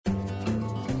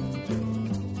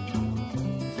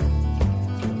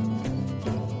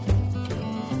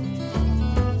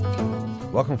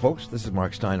Welcome, folks. This is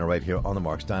Mark Steiner right here on The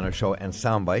Mark Steiner Show and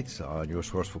Soundbites, your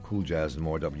source for cool jazz and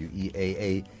more,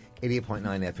 WEAA 88.9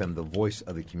 FM, the voice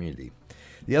of the community.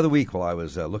 The other week, while I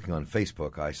was looking on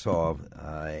Facebook, I saw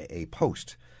a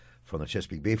post from the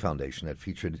Chesapeake Bay Foundation that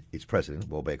featured its president,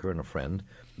 Will Baker, and a friend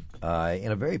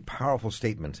in a very powerful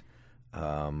statement.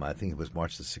 I think it was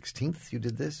March the 16th you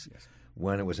did this, yes,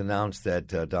 when it was announced that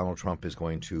Donald Trump is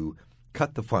going to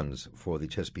cut the funds for the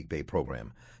Chesapeake Bay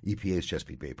program, EPA's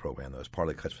Chesapeake Bay program. That was part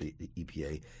of the cuts for the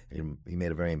EPA. And he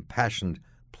made a very impassioned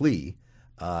plea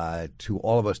to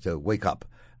all of us to wake up.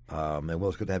 And Will,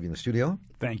 it's good to have you in the studio.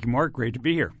 Thank you, Mark. Great to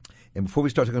be here. And before we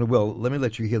start talking to Will, let me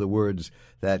let you hear the words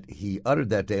that he uttered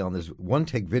that day on this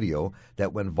one-take video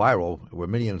that went viral, where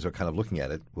millions are kind of looking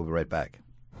at it. We'll be right back.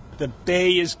 The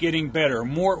bay is getting better.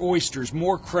 More oysters,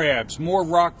 more crabs, more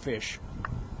rockfish,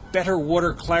 better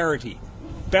water clarity,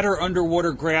 better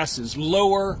underwater grasses,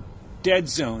 lower dead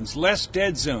zones, less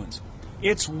dead zones.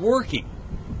 It's working.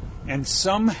 And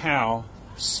somehow,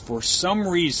 for some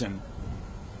reason,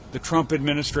 the Trump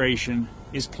administration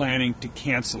is planning to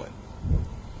cancel it.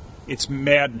 It's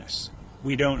madness.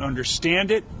 We don't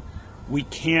understand it. We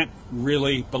can't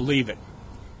really believe it.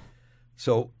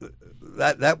 So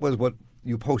that was what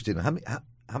you posted. How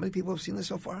many people have seen this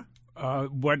so far?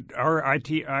 What our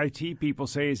IT people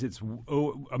say is it's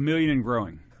 1 million and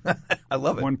growing. I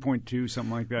love it. 1.2,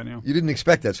 something like that now. You didn't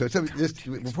expect that. So just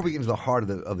before we get into the heart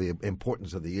of the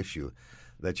importance of the issue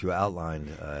that you outlined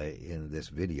in this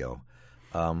video,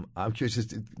 I'm curious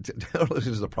just to tell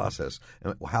listeners the process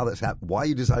and how this happened, why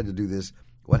you decided to do this,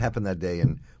 what happened that day,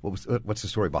 and what's the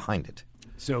story behind it.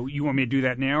 So you want me to do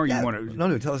that now, or you want to?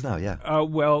 No, tell us now. Yeah.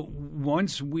 Well,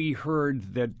 once we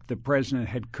heard that the president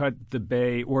had cut the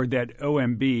Bay, or that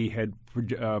OMB had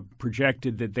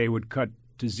projected that they would cut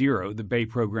to zero the Bay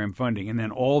program funding, and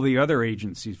then all the other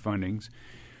agencies' fundings,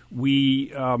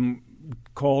 we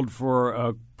called for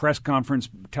a press conference,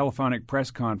 telephonic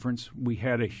press conference. We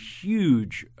had a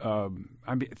huge,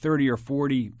 30 or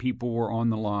 40 people were on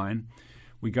the line.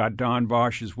 We got Don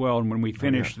Bosch as well, and when we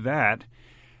finished that,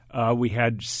 we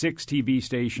had 6 TV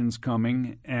stations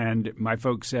coming, and my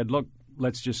folks said, "Look,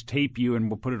 let's just tape you, and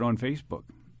we'll put it on Facebook."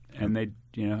 And they,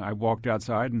 I walked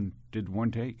outside and did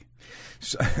one take.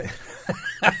 So,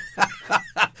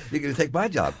 you're going to take my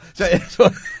job. So,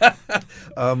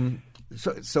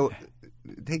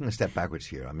 taking a step backwards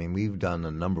here, I mean, we've done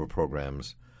a number of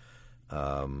programs.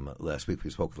 Last week we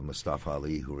spoke with Mustafa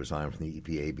Ali, who resigned from the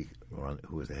EPA,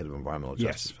 who was the head of environmental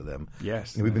justice for them.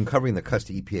 Yes. And we've been covering the cuts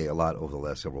to EPA a lot over the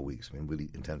last several weeks, really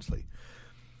intensely.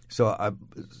 So,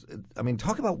 I mean,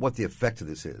 talk about what the effect of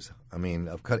this is. I mean,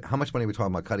 how much money are we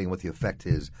talking about cutting, and what the effect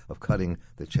is of cutting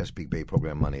the Chesapeake Bay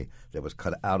program money that was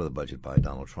cut out of the budget by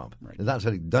Donald Trump. Right. It's not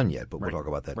necessarily done yet, but we'll talk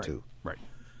about that too. Right.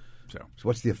 So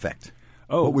what's the effect?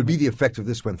 What would be the effect if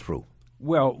this went through?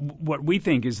 Well, what we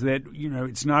think is that,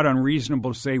 it's not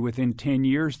unreasonable to say within 10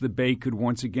 years the Bay could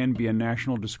once again be a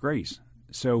national disgrace.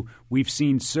 So we've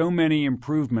seen so many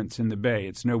improvements in the Bay.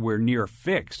 It's nowhere near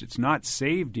fixed. It's not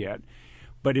saved yet,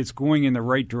 but it's going in the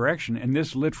right direction. And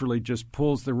this literally just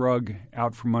pulls the rug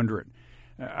out from under it.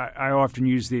 I often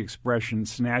use the expression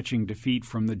snatching defeat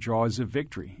from the jaws of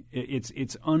victory.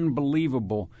 It's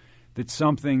unbelievable that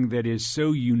something that is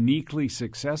so uniquely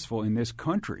successful in this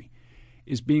country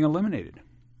is being eliminated.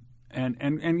 And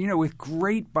with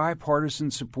great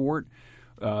bipartisan support,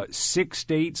 6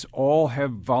 states all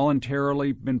have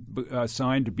voluntarily been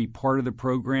signed to be part of the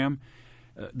program.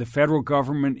 The federal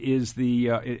government is the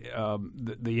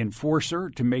enforcer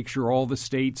to make sure all the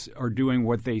states are doing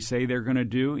what they say they're going to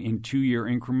do in 2-year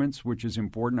increments, which is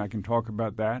important. I can talk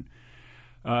about that.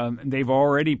 They've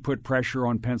already put pressure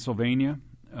on Pennsylvania.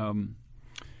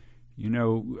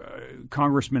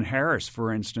 Congressman Harris,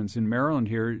 for instance, in Maryland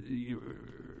here,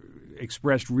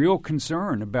 expressed real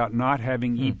concern about not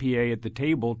having EPA at the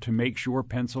table to make sure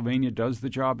Pennsylvania does the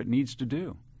job it needs to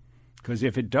do. Because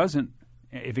if it doesn't,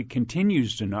 if it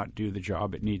continues to not do the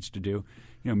job it needs to do,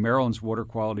 Maryland's water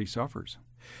quality suffers.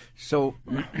 So,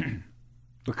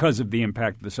 because of the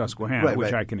impact of the Susquehanna,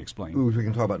 which I can explain. We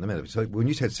can talk about in a minute. So when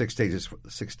you said 6 states,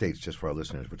 just for our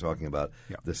listeners, we're talking about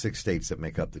the 6 states that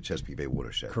make up the Chesapeake Bay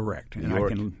watershed. Correct. New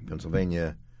York,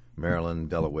 Pennsylvania, Maryland,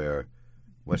 Delaware,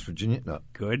 West Virginia. No.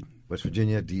 Good. West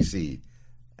Virginia, D.C.,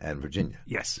 and Virginia.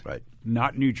 Yes. Right.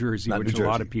 Not New Jersey, Not which New Jersey. A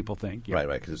lot of people think. Right,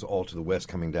 because it's all to the west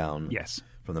coming down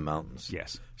from the mountains.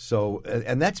 Yes. So,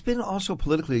 and that's been also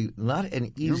politically not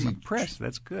an easy... You're impressed.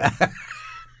 That's good.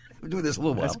 We're doing this a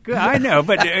little while. That's good. I know,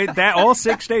 but that all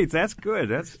 6 states, that's good.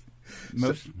 That's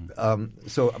most...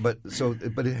 But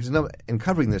it has no... In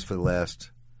covering this for the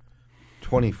last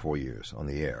 24 years on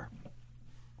the air,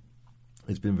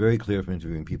 it's been very clear from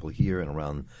interviewing people here and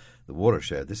around the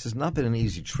watershed, this has not been an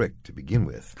easy trick to begin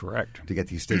with. Correct. To get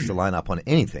these states to line up on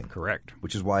anything. Correct.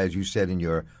 Which is why, as you said in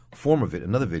your former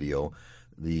another video,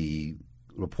 the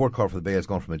report card for the Bay has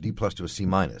gone from a D+ to a C-.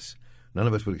 None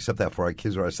of us would accept that for our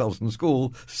kids or ourselves in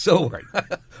school. So,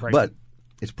 right. But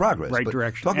it's progress. Right but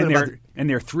direction. And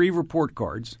there are 3 report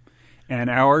cards, and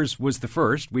ours was the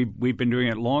first. We've been doing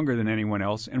it longer than anyone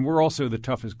else, and we're also the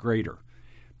toughest grader.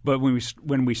 But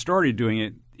when we started doing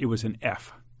it, it was an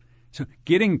F. So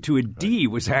getting to a D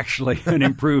was actually an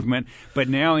improvement, but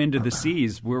now into the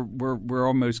C's, we're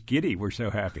almost giddy. We're so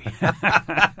happy.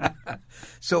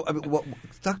 So, I mean,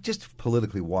 just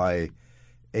politically, why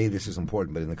this is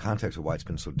important, but in the context of why it's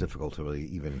been so difficult to really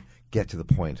even get to the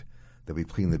point that we've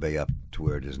cleaned the Bay up to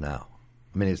where it is now.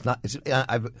 I mean, it's not. It's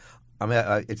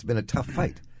been a tough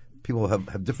fight. People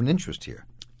have different interests here.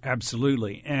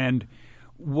 Absolutely, and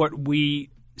what we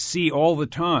see all the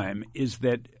time is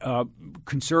that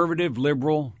conservative,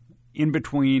 liberal, in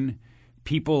between,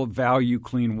 people value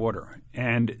clean water.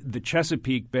 And the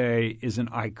Chesapeake Bay is an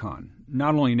icon,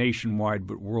 not only nationwide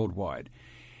but worldwide.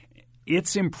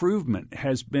 Its improvement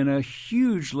has been a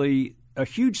huge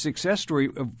success story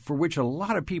for which a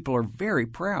lot of people are very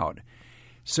proud.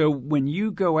 So when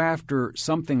you go after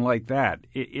something like that,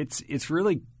 it's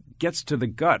really gets to the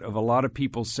gut of a lot of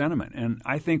people's sentiment. And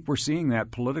I think we're seeing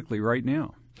that politically right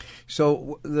now.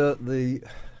 So I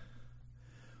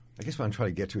guess what I'm trying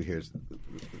to get to here is,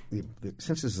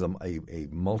 since this is a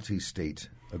multi-state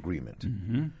agreement,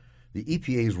 mm-hmm. the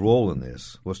EPA's role in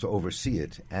this was to oversee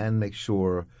it and make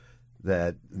sure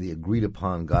that the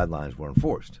agreed-upon guidelines were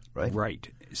enforced, right? Right.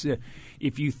 So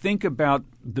if you think about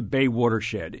the Bay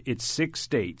watershed, it's 6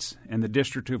 states and the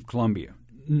District of Columbia.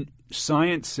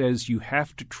 Science says you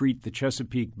have to treat the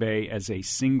Chesapeake Bay as a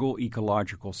single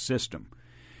ecological system.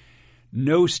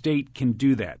 No state can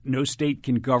do that. No state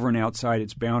can govern outside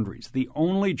its boundaries. The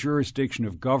only jurisdiction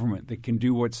of government that can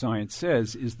do what science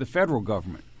says is the federal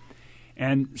government.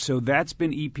 And so that's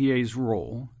been EPA's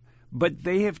role. But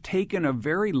they have taken a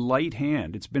very light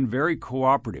hand. It's been very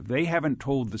cooperative. They haven't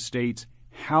told the states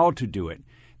how to do it.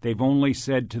 They've only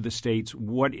said to the states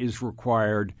what is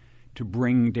required to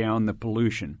bring down the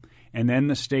pollution. And then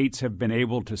the states have been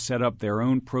able to set up their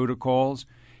own protocols.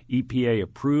 EPA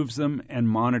approves them and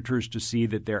monitors to see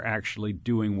that they're actually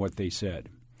doing what they said.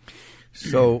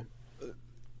 So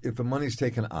if the money's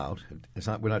taken out,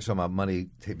 we're not talking about money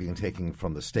being taken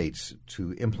from the states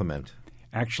to implement.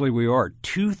 Actually, we are.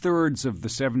 2/3 of the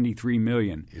 $73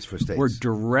 million is for states. Were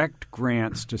direct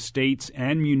grants to states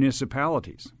and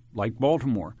municipalities, like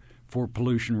Baltimore, for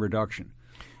pollution reduction.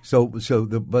 And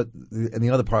the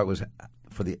other part was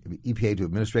for the EPA to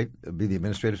be the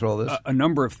administrator for all this? A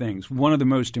number of things. One of the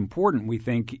most important, we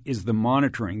think, is the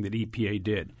monitoring that EPA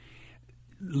did.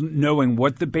 Knowing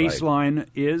what the baseline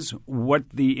is, what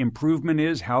the improvement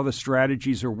is, how the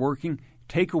strategies are working.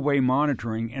 Take away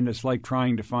monitoring, and it's like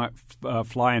trying to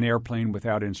fly an airplane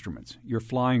without instruments. You're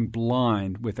flying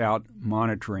blind without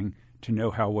monitoring to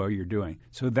know how well you're doing.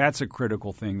 So that's a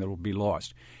critical thing that will be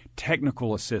lost.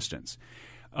 Technical assistance.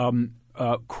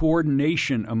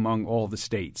 Coordination among all the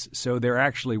states. So they're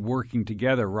actually working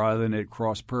together rather than at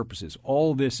cross purposes.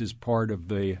 All this is part of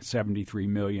the $73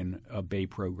 million Bay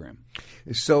program.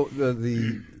 So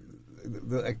the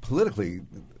politically,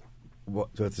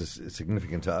 so it's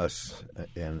significant to us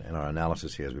in our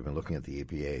analysis here as we've been looking at the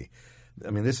EPA. I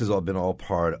mean, this has all been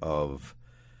part of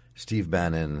Steve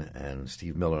Bannon and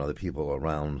Steve Miller and other people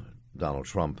around Donald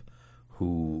Trump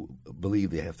who believe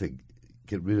they have to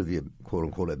get rid of the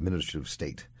quote-unquote administrative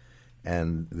state.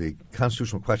 And the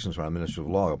constitutional questions around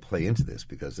administrative law play into this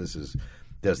because this is,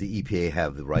 does the EPA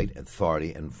have the right,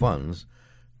 authority, and funds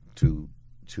to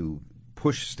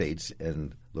push states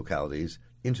and localities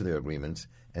into their agreements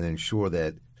and ensure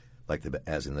that,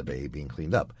 as in the Bay, being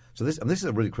cleaned up. So this is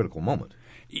a really critical moment.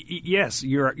 Yes,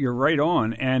 you're right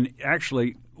on. And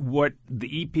actually, what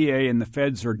the EPA and the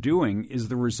feds are doing is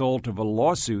the result of a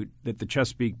lawsuit that the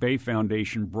Chesapeake Bay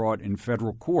Foundation brought in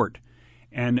federal court.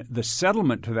 And the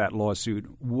settlement to that lawsuit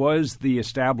was the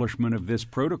establishment of this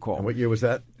protocol. And what year was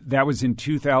that? That was in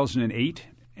 2008,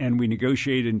 and we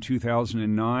negotiated in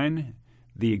 2009.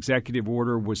 The executive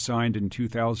order was signed in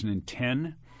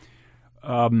 2010.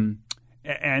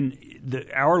 And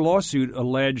our lawsuit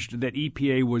alleged that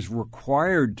EPA was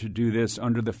required to do this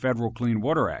under the Federal Clean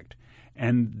Water Act.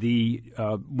 And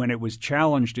when it was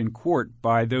challenged in court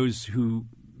by those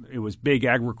it was big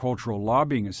agricultural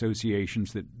lobbying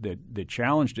associations that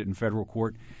challenged it in federal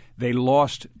court, they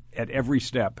lost at every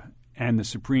step, and the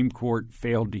Supreme Court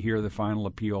failed to hear the final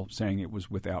appeal, saying it was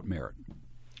without merit.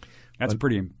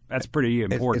 That's pretty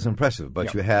important. It's impressive,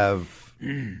 but you have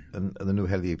the new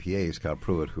head of the EPA, Scott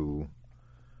Pruitt, who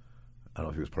I don't know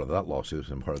if he was part of that lawsuit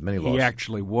and part of many lawsuits. He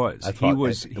actually was. He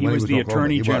was the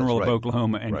Attorney General of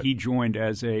Oklahoma, and he joined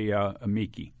as a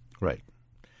amici. Right.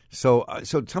 So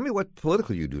tell me what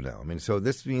politically you do now. I mean, so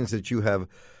this means that you have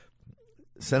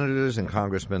senators and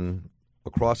congressmen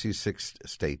across these 6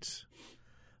 states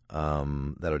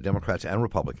that are Democrats and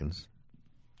Republicans.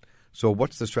 So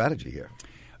what's the strategy here?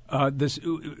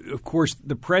 Of course,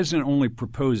 the president only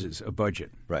proposes a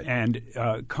budget, right? And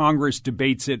Congress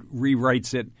debates it,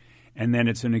 rewrites it, and then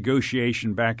it's a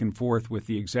negotiation back and forth with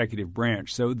the executive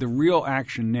branch. So the real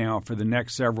action now for the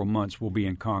next several months will be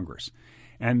in Congress.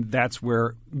 And that's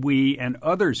where we and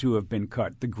others who have been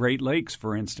cut, the Great Lakes,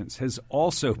 for instance, has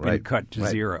also been cut to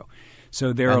zero.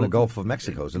 So there and the Gulf of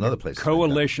Mexico is another place.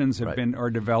 Coalitions are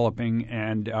developing,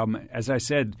 and as I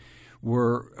said,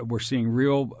 we're seeing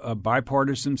real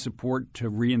bipartisan support to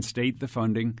reinstate the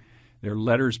funding. There are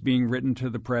letters being written to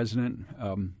the president.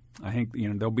 I think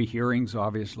there'll be hearings,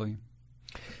 obviously.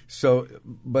 So,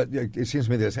 but it seems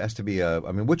to me there has to be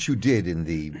what you did in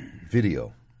the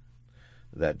video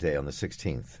that day on the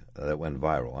 16th that went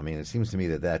viral. I mean, it seems to me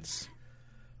that that's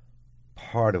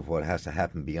part of what has to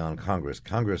happen beyond Congress.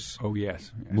 Congress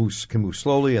can move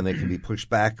slowly, and they can be pushed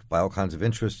back by all kinds of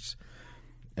interests.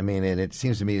 I mean, and it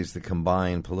seems to me it's the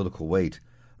combined political weight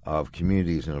of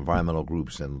communities and environmental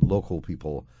groups and local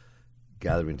people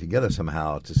gathering together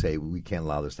somehow to say we can't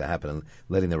allow this to happen, and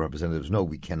letting their representatives know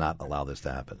we cannot allow this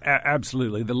to happen.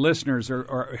 Absolutely. The listeners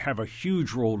have a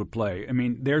huge role to play. I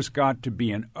mean, there's got to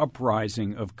be an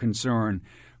uprising of concern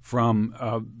from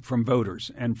voters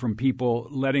and from people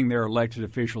letting their elected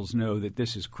officials know that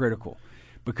this is critical,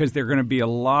 because there are going to be a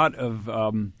lot of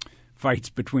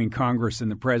fights between Congress and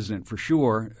the president for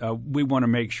sure. We want to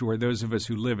make sure, those of us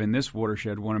who live in this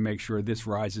watershed want to make sure this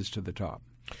rises to the top.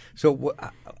 So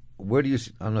where do you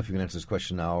 – I don't know if you can answer this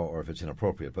question now or if it's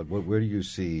inappropriate, but where do you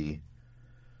see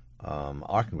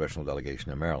our congressional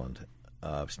delegation in Maryland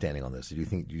standing on this?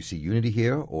 Do you see unity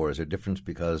here, or is there a difference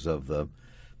because of the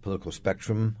political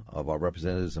spectrum of our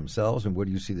representatives themselves, and where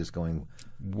do you see this going?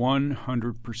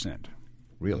 100%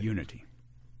 really unity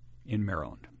in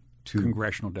Maryland.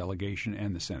 Congressional delegation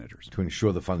and the senators. To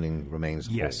ensure the funding remains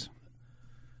whole. Yes.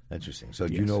 Interesting. So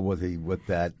do you know what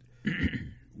that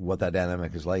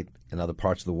dynamic is like in other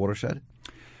parts of the watershed?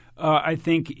 I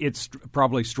think it's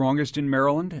probably strongest in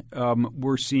Maryland.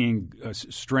 We're seeing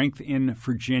strength in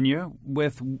Virginia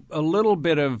with a little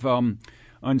bit of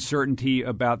uncertainty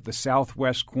about the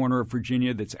southwest corner of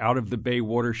Virginia that's out of the Bay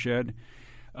watershed.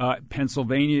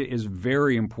 Pennsylvania is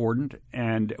very important,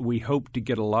 and we hope to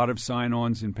get a lot of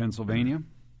sign-ons in Pennsylvania.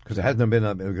 Because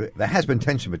there has been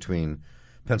tension between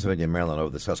Pennsylvania and Maryland over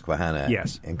the Susquehanna.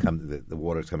 Yes. And the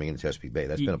waters coming into Chesapeake Bay.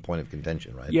 That's been a point of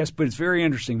contention, right? Yes, but it's very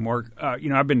interesting, Mark.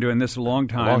 I've been doing this a long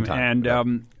time.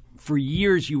 And for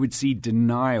years you would see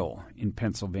denial in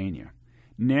Pennsylvania.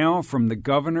 Now, from the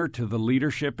governor to the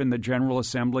leadership in the General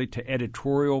Assembly to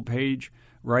editorial page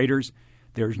writers,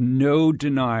 there's no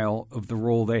denial of the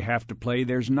role they have to play.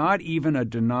 There's not even a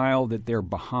denial that they're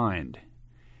behind.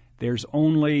 There's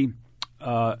only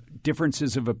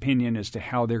differences of opinion as to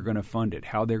how they're going to fund it,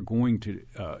 how they're going to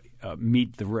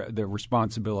meet the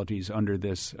responsibilities under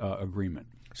this agreement.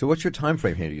 So what's your time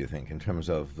frame here, do you think, in terms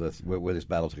of where this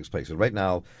battle takes place? So right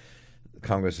now,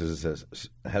 Congress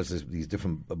has these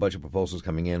different budget proposals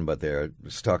coming in, but they're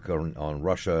stuck on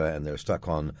Russia and they're stuck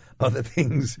on other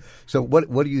things. So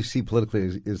what do you see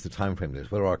politically is the time frame of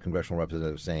this? What are our congressional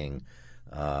representatives saying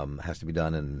has to be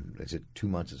done? And is it 2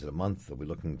 months? Is it a month? Are we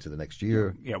looking to the next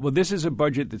year? Yeah, well, this is a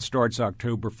budget that starts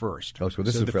October 1st. Oh, so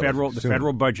this is the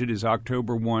federal budget is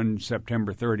October 1,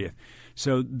 September 30th.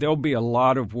 So there'll be a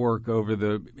lot of work over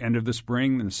the end of the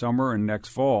spring and summer and next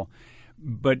fall.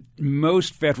 But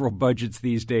most federal budgets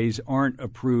these days aren't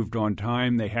approved on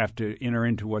time. They have to enter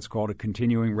into what's called a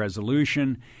continuing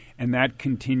resolution, and that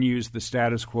continues the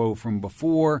status quo from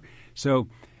before. So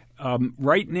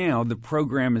right now, the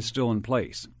program is still in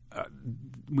place.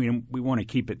 We want to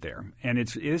keep it there. And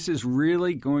this is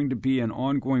really going to be an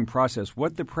ongoing process.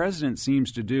 What the president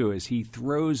seems to do is he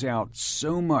throws out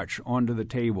so much onto the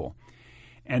table,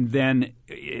 and then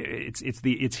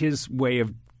it's his way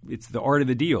of – it's the art of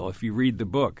the deal, if you read the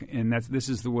book, and this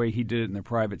is the way he did it in the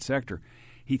private sector.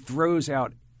 He throws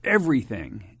out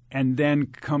everything and then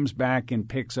comes back and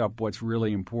picks up what's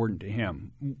really important to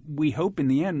him. We hope in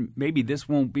the end maybe this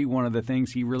won't be one of the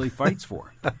things he really fights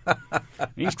for.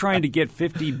 He's trying to get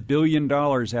 $50 billion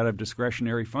out of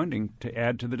discretionary funding to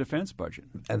add to the defense budget.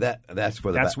 And that's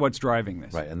what's driving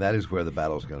this. Right, and that is where the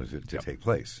battle is going to take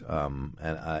place.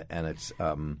 And it's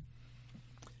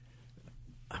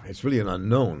it's really an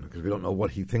unknown because we don't know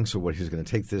what he thinks or what he's going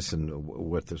to take this and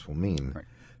what this will mean. Right.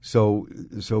 So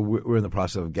we're in the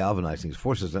process of galvanizing these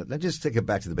forces. Let's just take it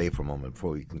back to the Bay for a moment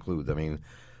before we conclude. I mean,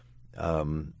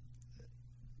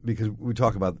 because we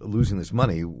talk about losing this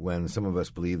money when some of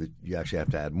us believe that you actually have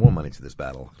to add more money to this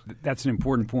battle. That's an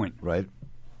important point. Right?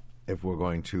 If we're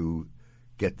going to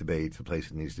get the Bay to the place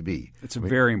it needs to be. It's a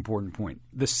very important point.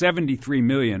 The $73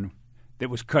 million that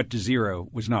was cut to zero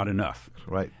was not enough.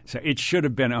 Right. So it should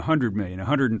have been $100 million,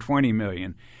 $120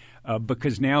 million.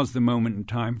 Because now's the moment in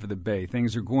time for the Bay.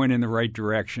 Things are going in the right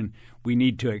direction. We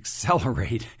need to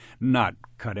accelerate, not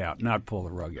cut out, not pull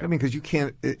the rug out. I mean, because you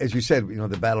can't, as you said,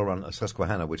 the battle around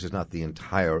Susquehanna, which is not the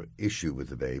entire issue with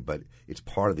the Bay, but it's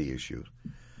part of the issue.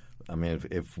 I mean,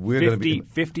 if we're going to be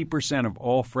 50% of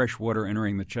all fresh water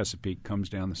entering the Chesapeake comes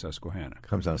down the Susquehanna.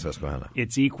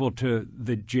 It's equal to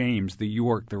the James, the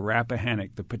York, the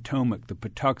Rappahannock, the Potomac, the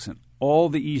Patuxent, all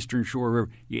the Eastern Shore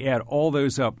River. You add all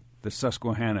those up, the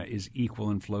Susquehanna is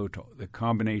equal in flow to the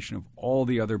combination of all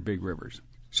the other big rivers.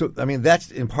 So, I mean,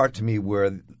 that's in part to me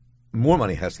where more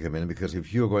money has to come in, because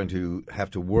if you're going to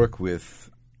have to work with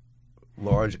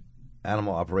large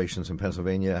animal operations in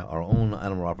Pennsylvania, our own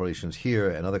animal operations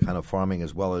here, and other kind of farming,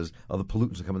 as well as other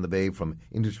pollutants that come in the Bay from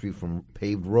industry, from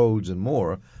paved roads and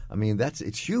more, I mean,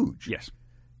 it's huge. Yes.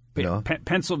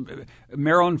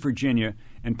 Maryland, Virginia,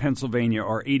 and Pennsylvania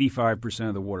are 85%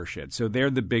 of the watershed, so they're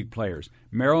the big players.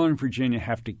 Maryland and Virginia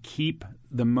have to keep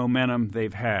the momentum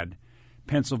they've had.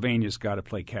 Pennsylvania's got to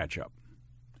play catch-up,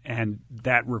 and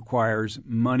that requires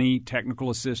money, technical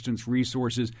assistance,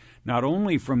 resources, not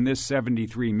only from this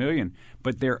 $73 million,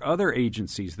 but there are other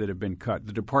agencies that have been cut.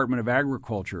 The Department of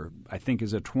Agriculture, I think,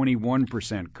 is a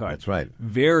 21% cut. That's right.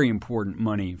 Very important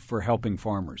money for helping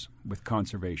farmers with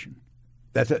conservation.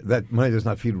 That money does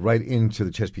not feed right into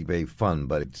the Chesapeake Bay Fund,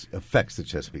 but it affects the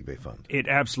Chesapeake Bay Fund. It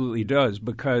absolutely does,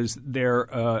 because there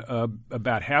are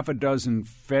about half a dozen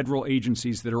federal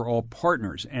agencies that are all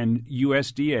partners, and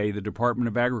USDA, the Department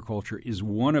of Agriculture, is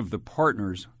one of the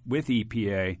partners with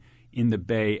EPA in the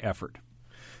Bay effort.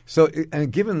 So,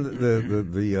 and given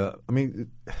I mean,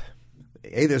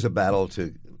 A, there's a battle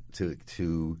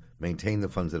to maintain the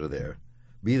funds that are there.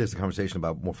 B, there's a conversation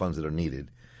about more funds that are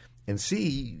needed. And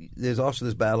C, there's also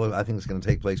this battle I think is going to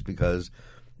take place because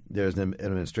there's an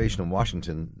administration in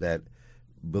Washington that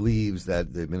believes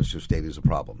that the Minister of State is a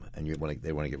problem, and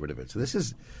they want to get rid of it. So this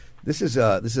is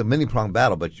a many-pronged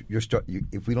battle. But if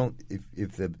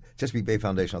the Chesapeake Bay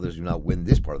Foundation and others do not win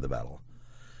this part of the battle,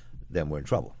 then we're in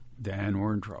trouble.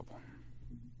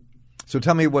 So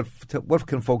tell me, what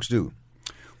can folks do?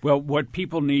 Well, what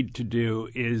people need to do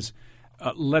is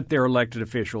let their elected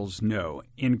officials know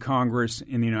in Congress,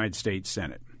 in the United States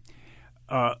Senate.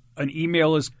 An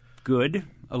email is good.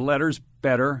 A letter's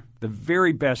better. The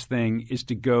very best thing is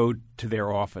to go to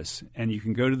their office. And you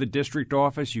can go to the district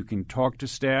office. You can talk to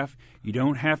staff. You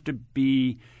don't have to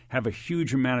have a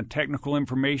huge amount of technical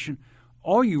information.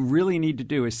 All you really need to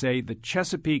do is say the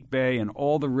Chesapeake Bay and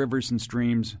all the rivers and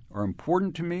streams are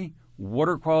important to me.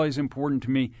 Water quality is important to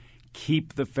me.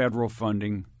 Keep the federal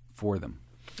funding for them.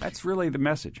 That's really the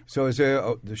message. So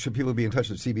should people be in touch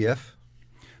with CBF?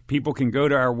 People can go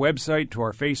to our website, to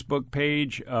our Facebook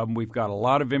page. We've got a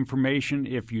lot of information.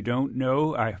 If you don't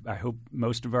know, I hope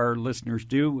most of our listeners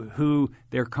do, who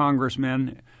their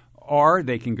congressmen are,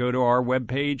 they can go to our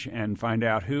webpage and find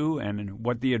out who and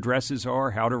what the addresses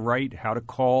are, how to write, how to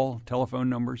call, telephone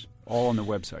numbers, all on the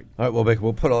website. All right, Will Baker,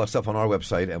 we'll put all that stuff on our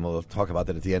website, and we'll talk about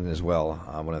that at the end as well.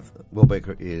 Will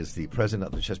Baker is the president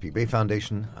of the Chesapeake Bay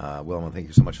Foundation. Will, I want to thank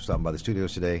you so much for stopping by the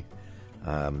studios today.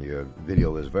 Your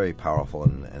video is very powerful,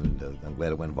 and I'm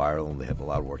glad it went viral, and they have a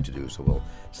lot of work to do. So we'll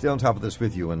stay on top of this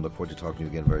with you and look forward to talking to you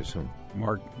again very soon.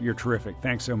 Mark, you're terrific.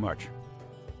 Thanks so much.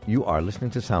 You are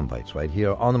listening to Soundbites right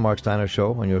here on the Mark Steiner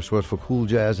Show, on your source for cool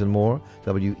jazz and more,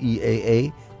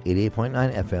 WEAA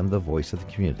 88.9 FM, the voice of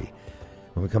the community.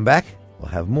 When we come back, we'll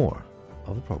have more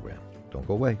of the program. Don't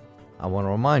go away. I want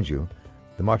to remind you,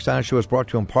 the Mark Steiner Show is brought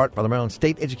to you in part by the Maryland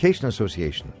State Education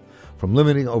Association. From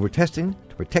limiting over-testing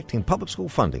to protecting public school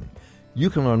funding,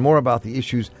 you can learn more about the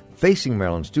issues facing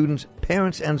Maryland students,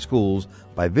 parents, and schools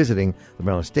by visiting the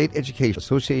Maryland State Education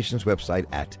Association's website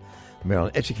at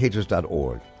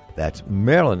MarylandEducators.org. That's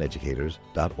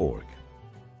MarylandEducators.org.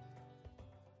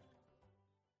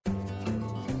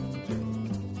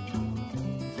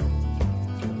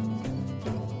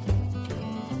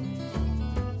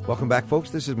 Welcome back,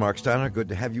 folks. This is Mark Steiner. Good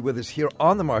to have you with us here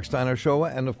on the Mark Steiner Show.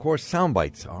 And, of course,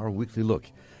 Soundbites, our weekly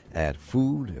look at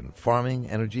food and farming,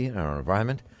 energy, and our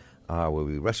environment, where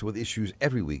we wrestle with issues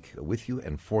every week with you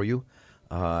and for you.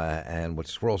 And what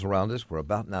swirls around us, we're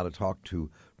about now to talk to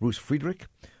Bruce Friedrich,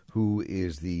 who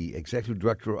is the executive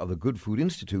director of the Good Food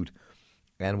Institute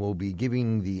and will be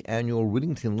giving the annual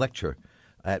Whittington Lecture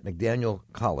at McDaniel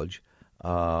College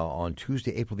on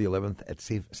Tuesday, April the 11th at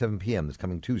 7 p.m. this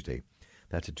coming Tuesday.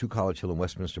 That's at 2 College Hill in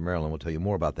Westminster, Maryland. We'll tell you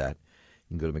more about that.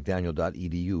 You can go to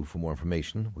mcdaniel.edu for more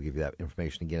information. We'll give you that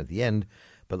information again at the end.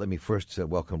 But let me first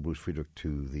welcome Bruce Friedrich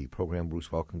to the program.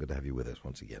 Bruce, welcome. Good to have you with us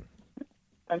once again.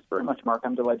 Thanks very much, Mark.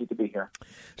 I'm delighted to be here.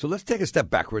 So let's take a step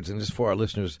backwards and just for our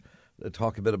listeners,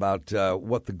 talk a bit about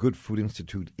what the Good Food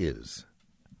Institute is.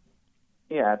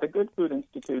 Yeah, the Good Food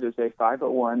Institute is a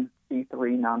 501c3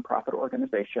 nonprofit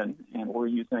organization, and we're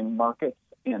using markets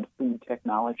and food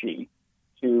technology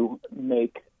to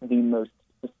make the most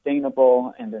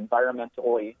sustainable and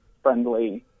environmentally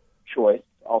friendly choice,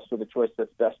 also the choice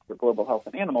that's best for global health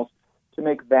and animals, to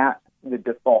make that the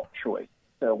default choice.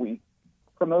 So we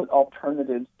promote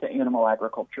alternatives to animal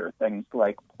agriculture, things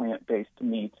like plant-based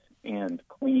meat and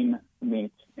clean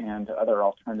meat and other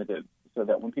alternatives, so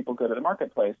that when people go to the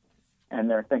marketplace and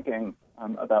they're thinking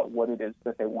about what it is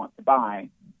that they want to buy,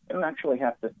 they don't actually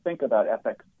have to think about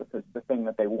ethics, because the thing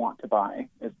that they want to buy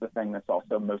is the thing that's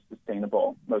also most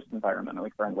sustainable, most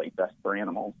environmentally friendly, best for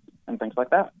animals, and things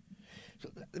like that. So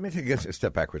let me take a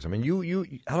step backwards. I mean,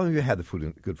 how long have you had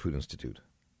the Good Food Institute?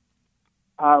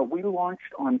 We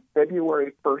launched on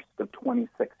February 1st of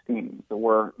 2016, so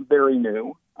we're very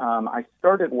new. I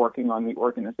started working on the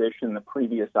organization the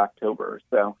previous October,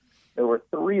 so there were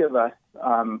 3 of us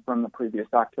from the previous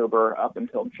October up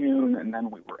until June, and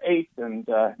then we were 8, and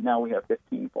now we have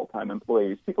 15 full-time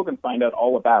employees. People can find out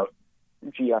all about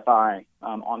GFI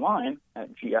online at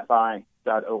gfi.org.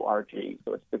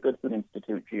 So it's the Good Food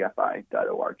Institute,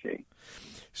 gfi.org.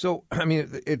 So, I mean,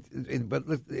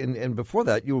 but before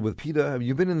that, you were with PETA.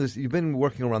 You've been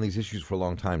working around these issues for a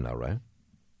long time now, right?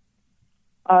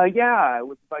 Yeah, I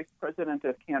was vice president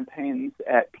of campaigns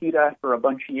at PETA for a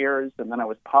bunch of years, and then I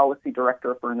was policy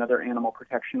director for another animal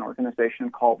protection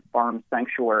organization called Farm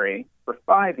Sanctuary for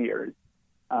 5 years.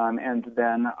 And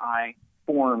then I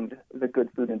formed the Good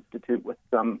Food Institute with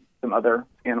some other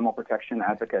animal protection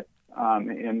advocates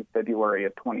in February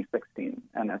of 2016.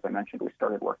 And as I mentioned, we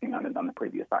started working on it on the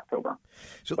previous October.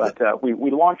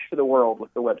 We launched to the world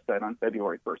with the website on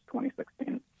February 1st,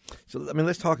 2016. So, I mean,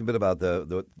 let's talk a bit about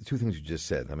the 2 things you just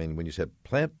said. I mean, when you said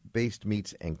plant-based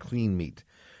meats and clean meat,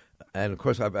 and of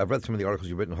course, I've read some of the articles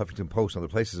you've written in Huffington Post and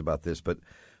other places about this, but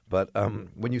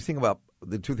when you think about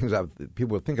the 2 things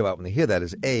people think about when they hear that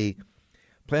is, A,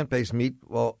 plant-based meat.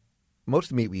 Well, most of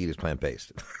the meat we eat is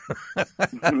plant-based.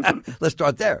 Let's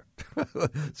start there.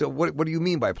 So what do you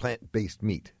mean by plant-based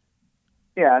meat?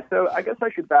 Yeah, so I guess I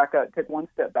should back up, take one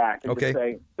step back and just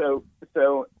say, so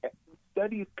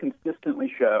studies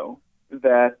consistently show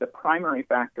that the primary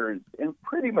factors in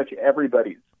pretty much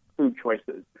everybody's food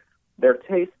choices, their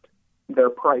taste, their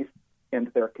price,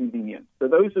 and their convenience. So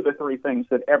those are the 3 things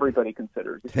that everybody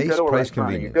considers. If taste, you go to a price,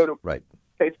 restaurant, convenience. Right.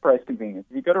 Taste, price, convenience.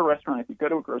 If you go to a restaurant, if you go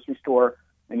to a grocery store,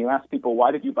 and you ask people,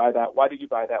 why did you buy that? Why did you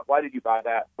buy that? Why did you buy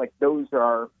that? Like, those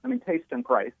are, taste and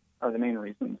price are the main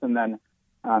reasons. And then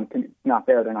it's not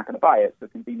there, they're not going to buy it. So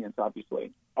convenience,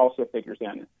 obviously, also figures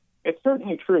in. It's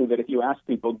certainly true that if you ask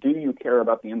people, do you care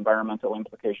about the environmental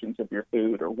implications of your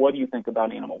food? Or what do you think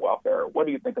about animal welfare? Or what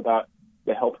do you think about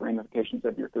the health ramifications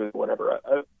of your food? Whatever.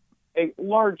 A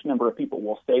large number of people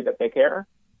will say that they care.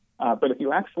 But if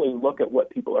you actually look at what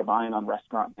people are buying on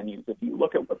restaurant menus, if you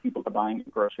look at what people are buying in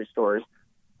grocery stores,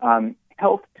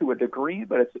 health to a degree,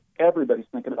 but everybody's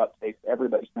thinking about taste,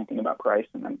 everybody's thinking about price,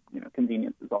 and then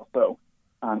convenience is also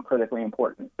critically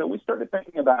important. So we started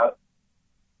thinking about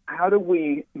how do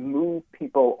we move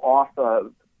people off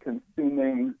of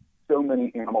consuming so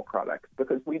many animal products,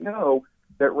 because we know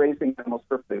that raising animals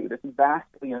for food is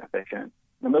vastly inefficient.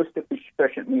 The most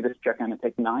efficient meat is chicken. It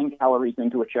takes 9 calories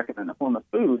into a chicken in the form of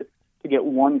food to get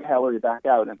 1 calorie back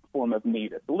out in the form of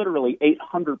meat. It's literally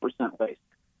 800% waste.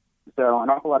 So an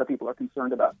awful lot of people are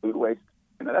concerned about food waste.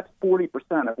 That's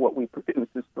 40% of what we produce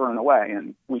is thrown away,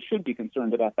 and we should be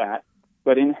concerned about that.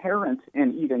 But inherent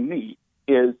in eating meat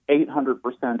is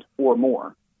 800% or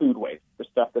more food waste, the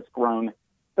stuff that's grown,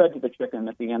 fed to the chicken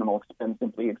that the animal expends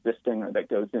simply existing, or that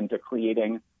goes into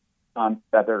creating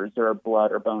feathers or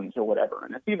blood or bones or whatever.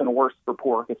 And it's even worse for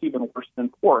pork. It's even worse than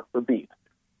pork for beef.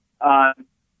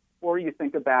 Or you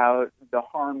think about the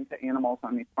harm to animals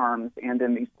on these farms and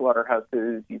in these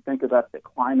slaughterhouses. You think about the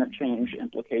climate change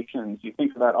implications. You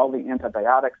think about all the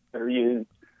antibiotics that are used.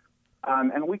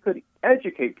 And we could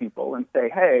educate people and say,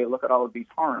 hey, look at all of these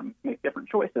harms, make different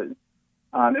choices.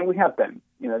 And we have been.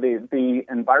 The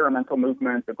environmental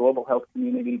movement, the global health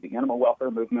community, the animal welfare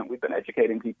movement, we've been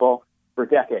educating people for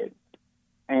decades.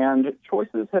 And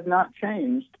choices have not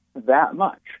changed that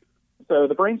much. So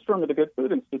the brainstorm of the Good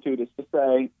Food Institute is to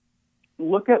say,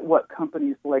 look at what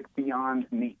companies like Beyond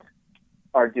Meat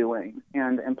are doing,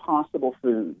 and Impossible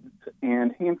Foods,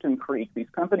 and Hampton Creek. These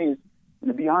companies,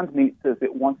 Beyond Meat says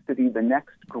it wants to be the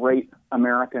next great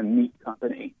American meat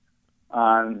company.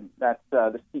 That's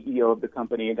the CEO of the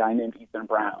company, a guy named Ethan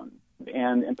Brown.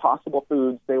 And Impossible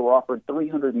Foods, they were offered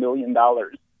 $300 million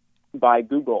by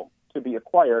Google to be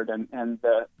acquired, and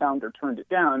the founder turned it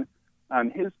down.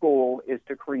 His goal is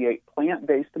to create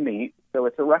plant-based meat, so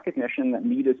it's a recognition that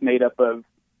meat is made up of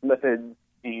lipids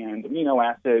and amino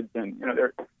acids, and there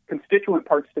are constituent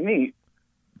parts to meat.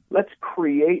 Let's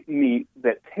create meat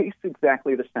that tastes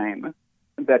exactly the same,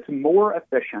 that's more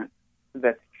efficient,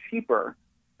 that's cheaper,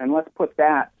 and let's put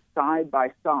that side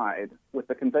by side with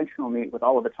the conventional meat with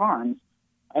all of its harms,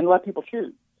 and let people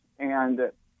choose. And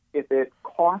if it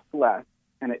costs less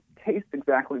and it tastes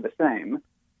exactly the same,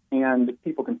 and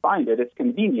people can find it, it's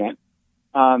convenient,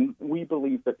 we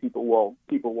believe that people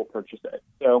will purchase it.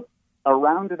 So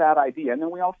around that idea, and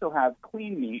then we also have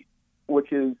clean meat,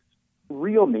 which is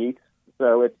real meat,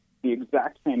 so it's the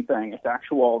exact same thing. It's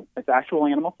actual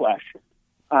animal flesh.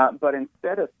 But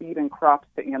instead of feeding crops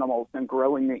to animals and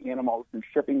growing the animals and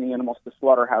shipping the animals to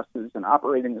slaughterhouses and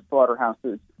operating the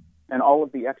slaughterhouses and all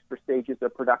of the extra stages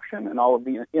of production and all of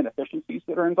the inefficiencies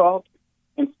that are involved,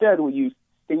 instead we use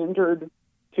standard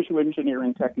tissue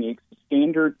engineering techniques,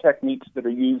 standard techniques that are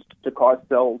used to cause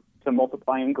cells to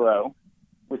multiply and grow.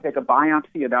 We take a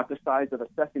biopsy about the size of a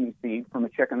sesame seed from a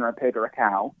chicken or a pig or a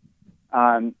cow.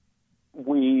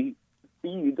 We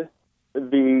feed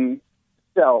the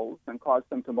cells and cause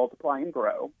them to multiply and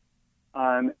grow.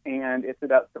 And it's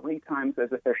about 3 times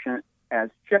as efficient as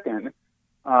chicken,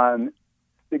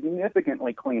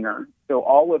 significantly cleaner. So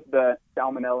all of the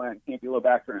salmonella and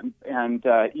campylobacter and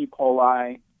E.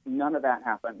 coli, none of that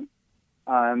happens.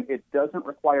 It doesn't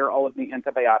require all of the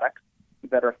antibiotics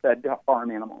that are fed to farm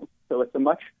animals. So it's a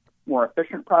much more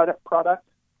efficient product,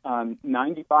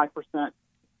 95%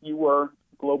 fewer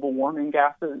global warming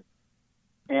gases,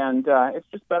 and it's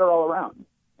just better all around.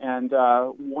 And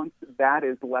once that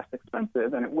is less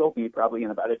expensive, and it will be probably in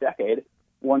about a decade,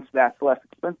 once that's less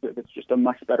expensive, it's just a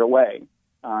much better way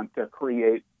to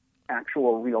create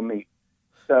actual real meat.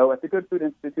 So at the Good Food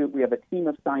Institute, we have a team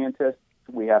of scientists,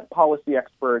 we have policy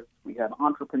experts, we have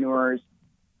entrepreneurs,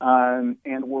 and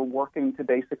we're working to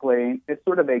basically, it's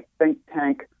sort of a think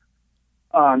tank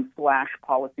slash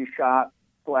policy shop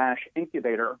slash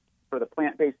incubator for the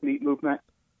plant-based meat movement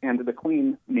and the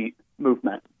clean meat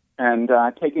movement, and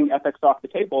taking ethics off the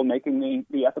table, making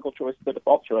the ethical choice the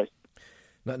default choice.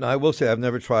 Now, I will say I've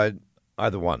never tried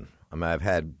either one. I mean, I've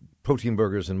had protein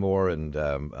burgers and more, and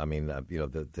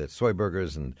the soy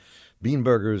burgers and bean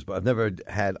burgers, but I've never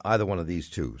had either one of these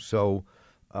two. So,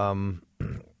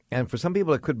 and for some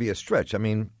people, it could be a stretch. I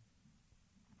mean,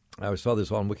 I saw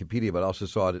this on Wikipedia, but I also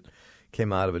saw it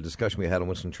came out of a discussion we had on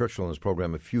Winston Churchill in his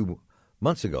program a few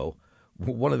months ago.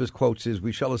 One of his quotes is,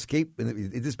 "We shall escape,"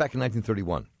 this is back in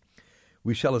 1931,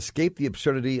 "we shall escape the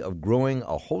absurdity of growing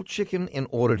a whole chicken in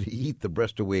order to eat the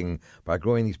breast or wing by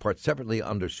growing these parts separately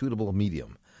under suitable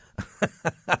medium."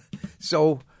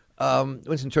 So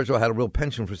Winston Churchill had a real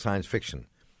penchant for science fiction.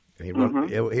 And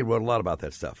he wrote a lot about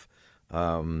that stuff.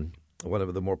 One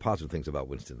of the more positive things about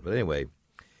Winston. But anyway,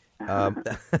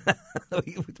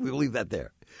 we'll leave that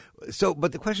there. So,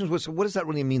 but the question was, so what does that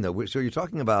really mean, though? So you're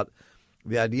talking about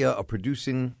the idea of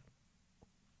producing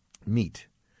meat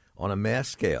on a mass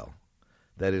scale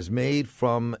that is made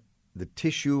from the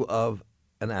tissue of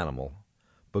an animal,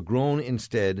 but grown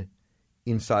instead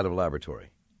inside of a laboratory.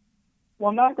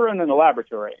 Well, not grown in a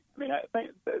laboratory. I mean,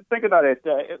 think about it.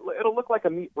 It'll look like a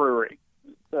meat brewery.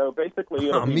 So basically,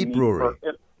 it'll be meat brewery.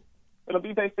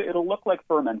 It'll look like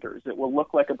fermenters. It will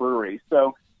look like a brewery.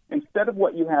 So instead of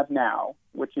what you have now,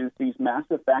 which is these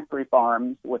massive factory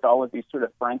farms with all of these sort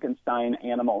of Frankenstein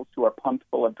animals who are pumped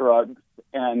full of drugs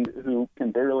and who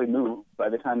can barely move by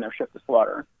the time they're shipped to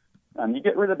slaughter, you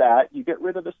get rid of that. You get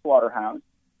rid of the slaughterhouse,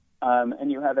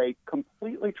 and you have a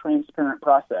completely transparent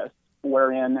process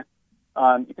wherein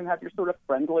you can have your sort of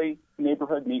friendly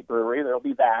neighborhood meat brewery. There'll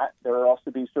be that. There will also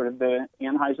be sort of the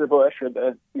Anheuser-Busch or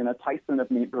the Tyson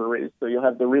of meat breweries. So you'll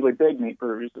have the really big meat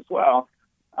breweries as well.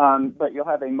 But you'll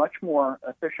have a much more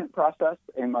efficient process,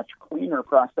 a much cleaner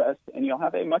process, and you'll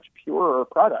have a much purer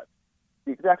product.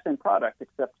 The exact same product,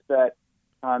 except that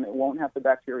it won't have the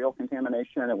bacterial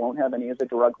contamination. It won't have any of the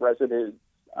drug residues.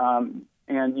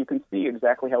 And you can see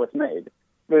exactly how it's made.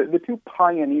 The two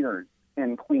pioneers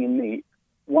in clean meat,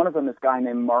 one of them is a guy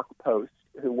named Mark Post,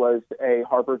 who was a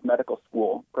Harvard Medical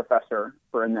School professor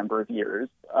for a number of years,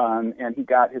 and he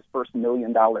got his first $1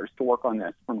 million to work on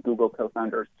this from Google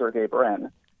co-founder Sergey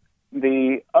Brin.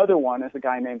 The other one is a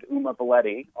guy named Uma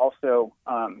Valetti, also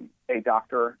a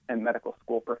doctor and medical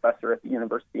school professor at the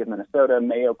University of Minnesota,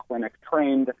 Mayo Clinic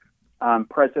trained,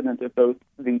 president of both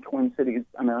the Twin Cities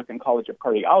American College of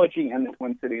Cardiology and the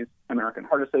Twin Cities American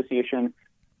Heart Association.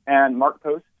 And Mark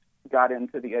Post got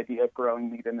into the idea of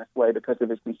growing meat in this way because of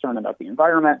his concern about the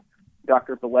environment.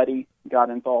 Dr. Valetti got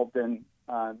involved in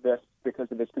this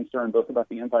because of his concern both about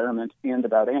the environment and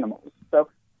about animals. So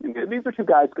these are two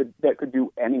guys that could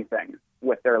do anything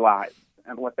with their lives.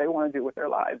 And what they want to do with their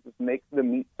lives is make the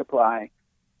meat supply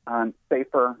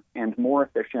safer and more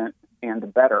efficient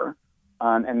and better,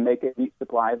 and make a meat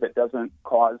supply that doesn't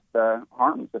cause the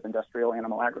harms of industrial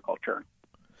animal agriculture.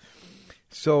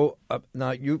 So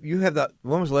now you have that.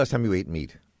 When was the last time you ate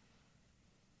meat?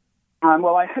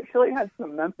 Well, I actually had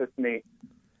some Memphis meat.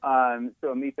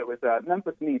 So meat that was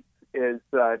Memphis Meats is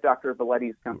Dr.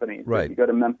 Valetti's company. So right. If you go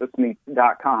to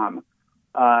memphismeats.com.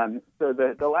 So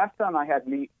the last time I had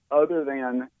meat other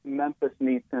than Memphis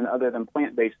meats and other than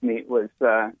plant-based meat was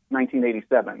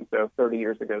 1987, so 30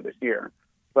 years ago this year.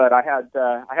 But I had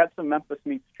some Memphis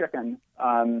Meats chicken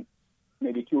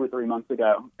maybe 2 or 3 months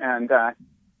ago, and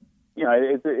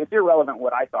it's irrelevant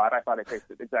what I thought. I thought it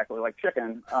tasted exactly like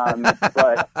chicken,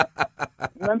 but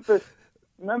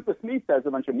Memphis Meats has a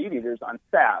bunch of meat eaters on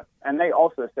staff, and they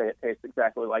also say it tastes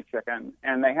exactly like chicken.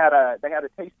 And they had a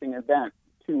tasting event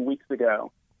 2 weeks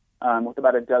ago with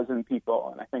about a dozen people,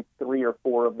 and I think 3 or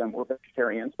 4 of them were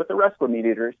vegetarians, but the rest were meat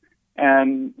eaters.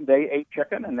 And they ate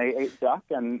chicken and they ate duck,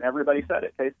 and everybody said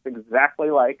it tastes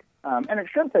exactly like, and it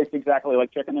should taste exactly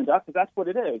like chicken and duck because that's what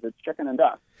it is. It's chicken and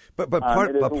duck. It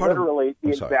is literally the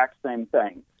exact same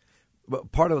thing.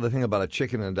 But part of the thing about a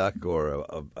chicken and duck, or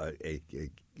a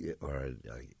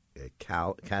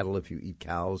cattle, if you eat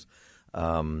cows,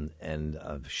 and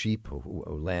sheep or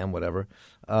lamb, whatever,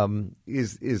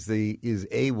 is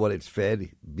A, what it's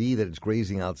fed, B, that it's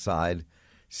grazing outside,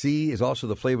 C, is also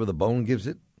the flavor the bone gives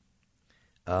it.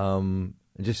 And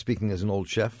just speaking as an old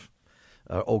chef,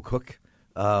 old cook,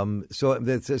 so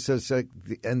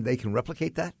and they can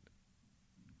replicate that.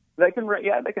 They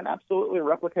can absolutely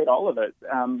replicate all of it.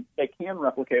 They can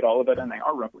replicate all of it, and they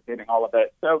are replicating all of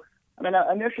it. So, I mean,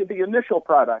 the initial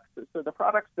products, so the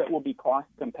products that will be cost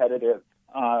competitive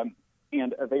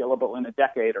and available in a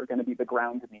decade are going to be the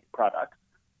ground meat products.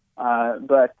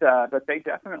 But they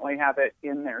definitely have it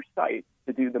in their sights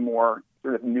to do the more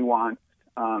sort of nuanced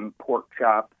pork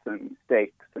chops and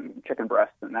steaks and chicken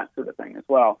breasts and that sort of thing as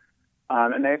well.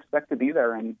 And they expect to be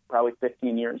there in probably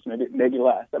 15 years, maybe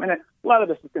less. I mean, a lot of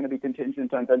this is going to be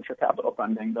contingent on venture capital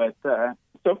funding, but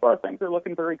so far things are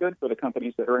looking very good for the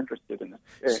companies that are interested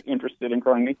in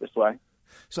growing meat this way.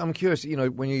 So I'm curious,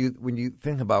 when you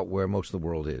think about where most of the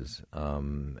world is,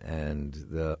 and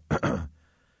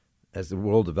as the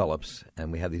world develops,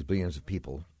 and we have these billions of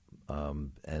people,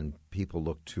 and people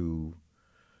look to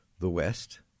the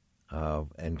West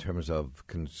in terms of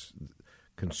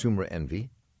consumer envy,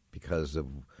 because of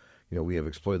we have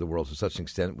exploited the world to such an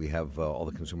extent. We have all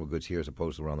the consumer goods here as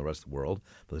opposed to around the rest of the world.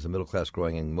 But there's a middle class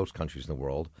growing in most countries in the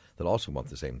world that also want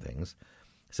the same things.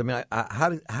 So I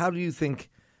mean, how do you think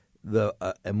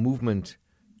a movement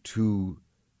to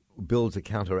build to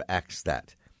counteracts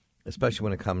that, especially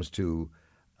when it comes to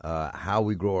how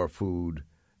we grow our food,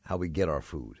 how we get our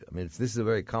food? I mean, this is a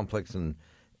very complex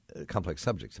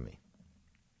subject to me.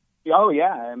 Oh,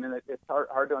 yeah. I mean, it's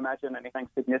hard to imagine anything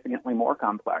significantly more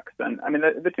complex. And, I mean,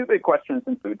 the two big questions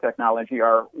in food technology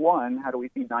are, one, how do we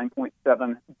feed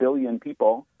 9.7 billion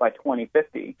people by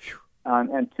 2050?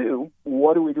 And two,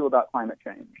 what do we do about climate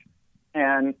change?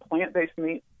 And plant-based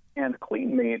meat and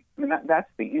clean meat, I mean,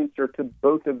 that's the answer to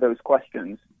both of those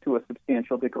questions to a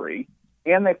substantial degree.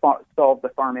 And they solve the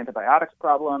farm antibiotics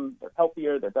problem. They're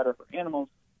healthier. They're better for animals.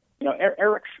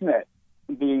 Eric Schmidt,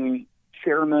 the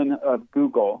chairman of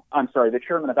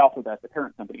Alphabet, the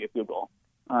parent company of Google.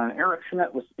 Eric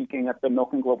Schmidt was speaking at the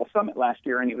Milk and Global Summit last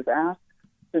year, and he was asked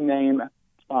to name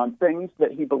things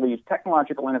that he believes,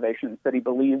 technological innovations that he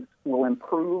believes will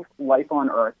improve life on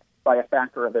Earth by a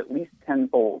factor of at least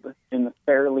tenfold in the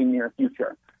fairly near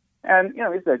future. And,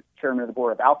 he's the chairman of the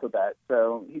board of Alphabet,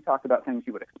 so he talked about things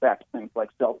you would expect, things like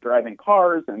self-driving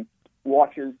cars and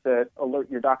watches that alert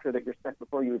your doctor that you're sick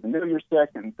before you even know you're sick,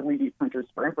 and 3D printers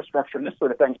for infrastructure and this sort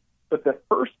of thing. But the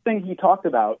first thing he talked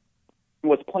about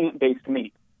was plant-based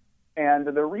meat. And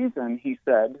the reason he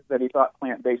said that he thought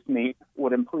plant-based meat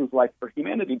would improve life for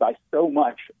humanity by so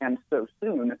much and so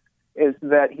soon is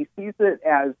that he sees it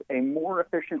as a more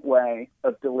efficient way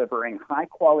of delivering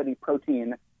high-quality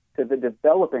protein to the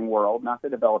developing world, not the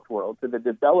developed world, to the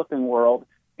developing world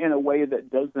in a way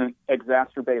that doesn't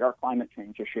exacerbate our climate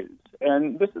change issues.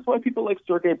 And this is why people like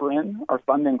Sergey Brin are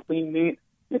funding clean meat.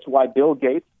 It's why Bill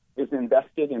Gates is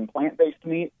invested in plant-based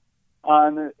meat.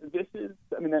 This is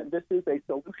a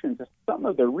solution to some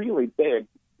of the really big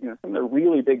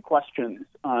questions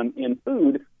in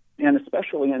food, and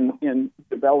especially in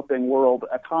developing world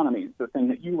economies, the thing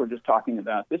that you were just talking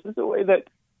about. This is a way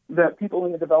that people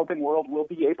in the developing world will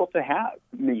be able to have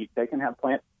meat. They can have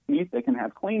plant meat, they can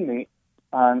have clean meat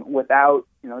without,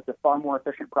 it's a far more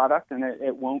efficient product, and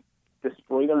it won't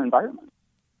destroy their environment.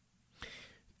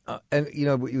 And,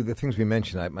 the things we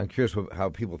mentioned, I'm curious how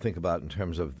people think about in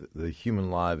terms of the human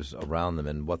lives around them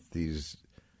and what these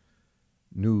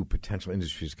new potential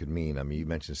industries could mean. I mean, you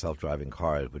mentioned self-driving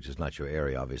cars, which is not your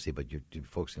area, obviously, but you're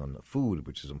focusing on the food,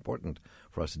 which is important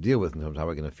for us to deal with in terms of how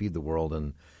we're going to feed the world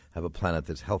and have a planet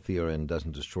that's healthier and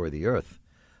doesn't destroy the earth.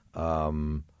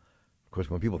 Of course,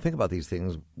 when people think about these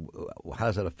things, how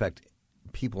does that affect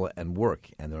people and work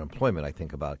and their employment, I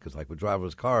think about? Because like with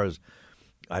driverless cars,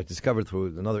 I've discovered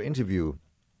through another interview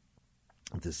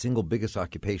that the single biggest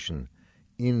occupation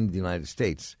in the United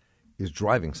States is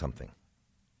driving something,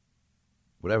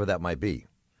 whatever that might be,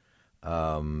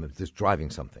 just driving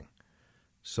something.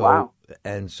 So, wow.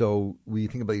 And so we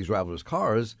think about these driverless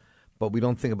cars, but we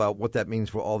don't think about what that means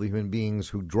for all the human beings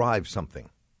who drive something.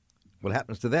 What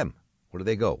happens to them? Where do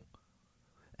they go?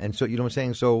 And so, you know what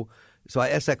I'm saying? So I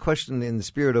asked that question in the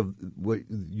spirit of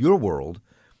your world,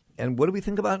 and what do we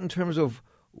think about in terms of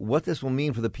what this will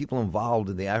mean for the people involved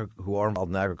in who are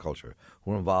involved in agriculture,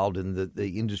 who are involved in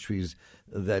the industries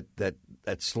that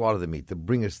slaughter the meat, that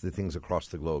bring us the things across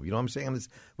the globe. You know what I'm saying?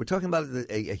 We're talking about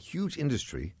a huge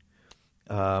industry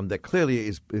that clearly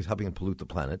is helping pollute the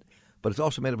planet, but it's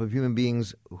also made up of human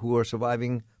beings who are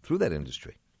surviving through that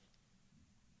industry.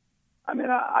 I mean,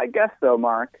 I guess so,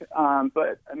 Mark.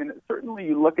 But, I mean, certainly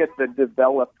you look at the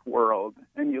developed world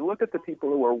and you look at the people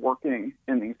who are working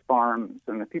in these farms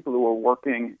and the people who are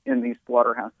working in these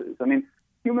slaughterhouses. I mean,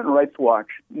 Human Rights Watch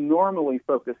normally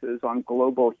focuses on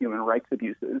global human rights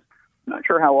abuses. I'm not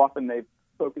sure how often they've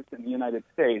focused in the United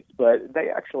States, but they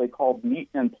actually called meat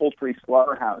and poultry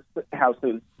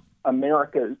slaughterhouses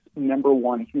America's number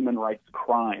one human rights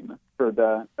crime for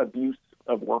the abuse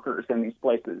of workers in these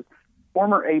places.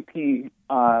 Former AP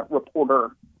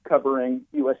reporter covering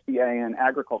USDA and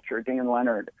agriculture, Dan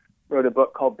Leonard, wrote a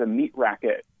book called The Meat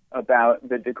Racket about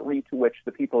the degree to which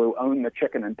the people who own the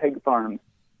chicken and pig farms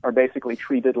are basically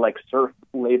treated like serf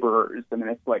laborers. I mean,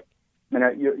 it's like,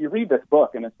 you read this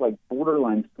book and it's like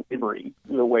borderline slavery,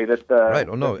 the way that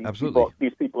absolutely.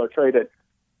 These people are treated.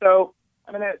 So,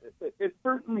 I mean, it's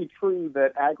certainly true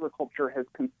that agriculture has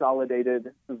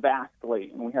consolidated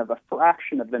vastly, and we have a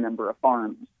fraction of the number of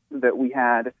farms that we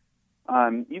had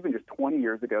even just 20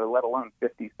 years ago, let alone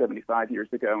 50, 75 years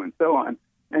ago, and so on.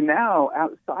 And now,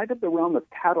 outside of the realm of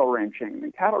cattle ranching,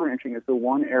 and cattle ranching is the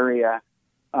one area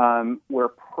where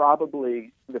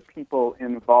probably the people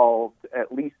involved,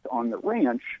 at least on the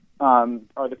ranch,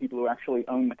 are the people who actually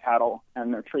own the cattle,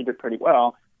 and they're treated pretty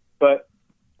well. But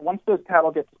once those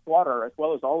cattle get to slaughter, as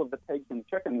well as all of the pigs and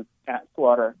chickens at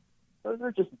slaughter, those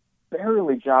are just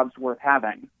barely jobs worth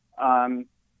having.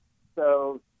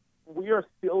 So we are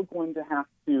still going to have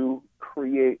to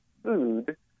create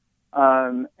food,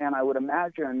 and I would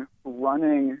imagine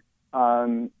running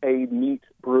a meat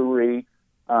brewery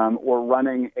or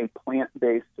running a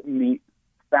plant-based meat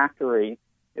factory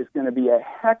is going to be a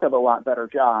heck of a lot better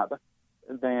job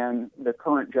than the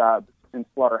current jobs in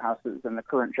slaughterhouses and the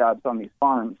current jobs on these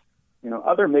farms,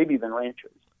 other maybe than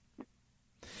ranchers.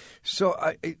 So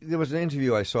there was an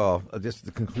interview I saw, just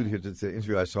to conclude here, it's an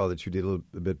interview I saw that you did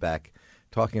a bit back,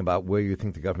 talking about where you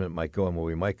think the government might go and where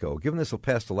we might go. Given this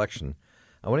past election,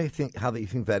 I want to think how you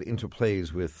think that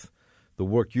interplays with the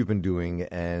work you've been doing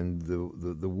and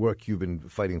the work you've been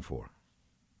fighting for.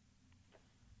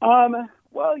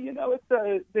 Well, it's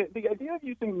the idea of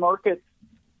using markets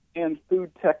and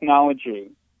food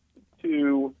technology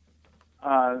to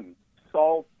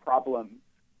solve problems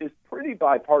is pretty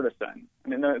bipartisan. I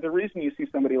mean, the reason you see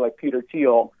somebody like Peter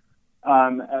Thiel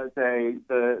as a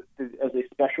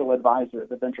special advisor,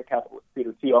 the venture capitalist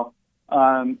Peter Thiel,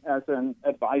 as an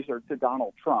advisor to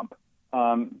Donald Trump,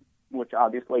 which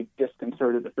obviously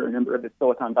disconcerted a fair number of his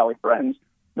Silicon Valley friends,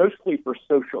 mostly for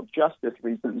social justice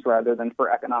reasons rather than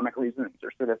for economic reasons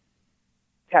or sort of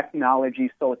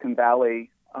technology Silicon Valley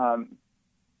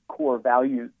core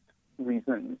values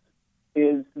reasons,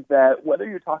 is that whether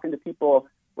you're talking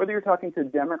to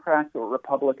Democrats or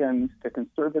Republicans, to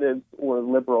conservatives or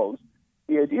liberals,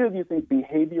 the idea of using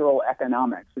behavioral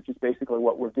economics, which is basically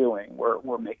what we're doing,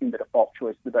 we're making the default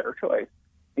choice the better choice,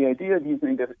 the idea of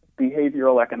using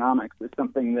behavioral economics is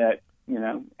something that,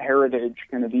 Heritage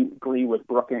can agree with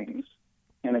Brookings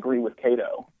and agree with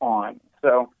Cato on.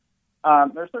 So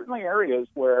there's certainly areas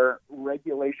where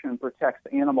regulation protects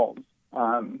animals,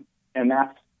 and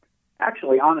that's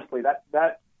actually, honestly,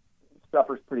 that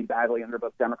suffers pretty badly under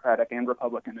both Democratic and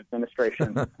Republican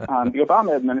administrations. The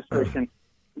Obama administration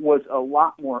was a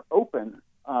lot more open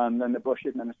than the Bush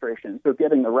administration. So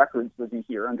getting the records was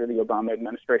easier under the Obama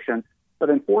administration. But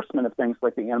enforcement of things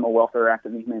like the Animal Welfare Act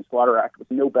and the Humane Slaughter Act was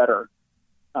no better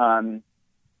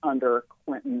under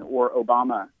Clinton or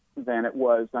Obama than it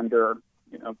was under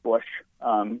Bush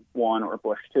 1 or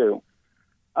Bush 2.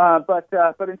 But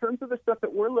in terms of the stuff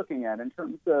that we're looking at, in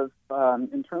terms of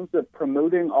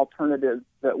promoting alternatives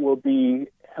that will be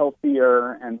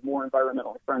healthier and more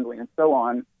environmentally friendly and so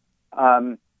on,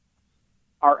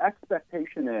 our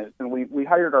expectation is, and we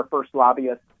hired our first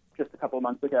lobbyist just a couple of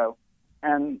months ago,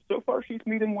 and so far she's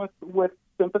meeting with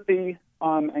sympathy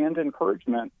and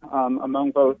encouragement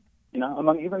among both,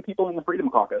 among even people in the Freedom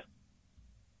Caucus.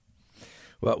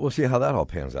 Well, we'll see how that all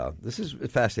pans out. This is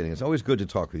fascinating. It's always good to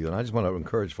talk with you, and I just want to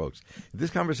encourage folks. If this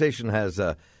conversation has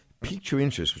piqued your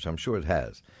interest, which I'm sure it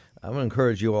has, I want to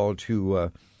encourage you all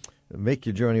to make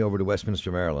your journey over to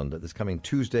Westminster, Maryland, this coming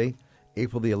Tuesday,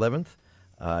 April the 11th,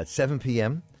 at 7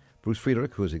 p.m. Bruce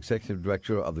Friedrich, who is Executive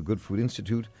Director of the Good Food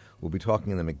Institute, will be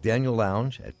talking in the McDaniel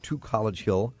Lounge at 2 College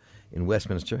Hill in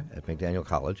Westminster at McDaniel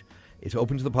College. It's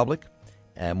open to the public,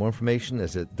 and more information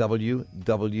is at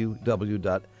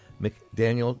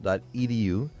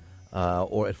www.mcdaniel.edu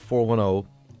or at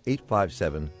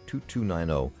 410-857-2290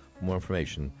 for more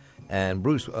information. And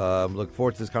Bruce, look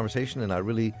forward to this conversation, and I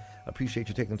really appreciate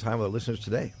you taking the time with our listeners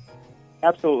today.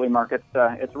 Absolutely, Mark.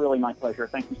 It's really my pleasure.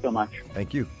 Thank you so much.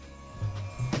 Thank you.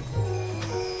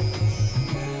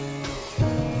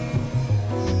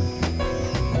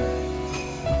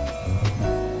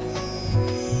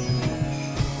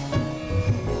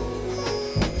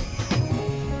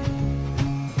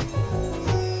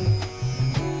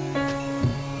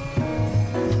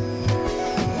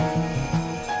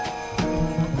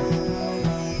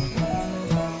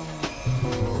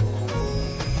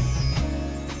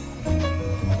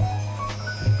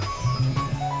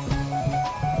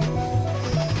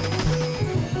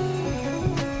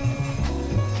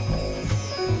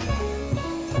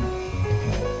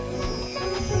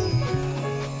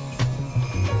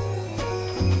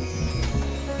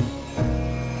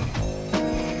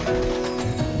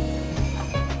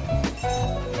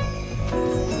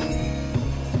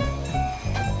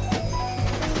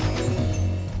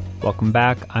 Welcome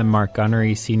back. I'm Mark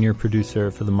Gunnery, senior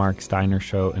producer for The Mark Steiner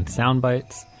Show and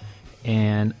Soundbites.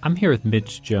 And I'm here with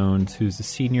Mitch Jones, who's a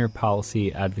senior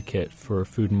policy advocate for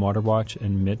Food and Water Watch.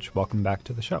 And Mitch, welcome back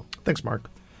to the show. Thanks,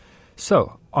 Mark.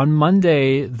 So, on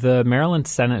Monday, the Maryland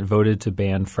Senate voted to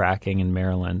ban fracking in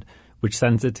Maryland, which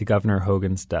sends it to Governor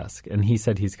Hogan's desk, and he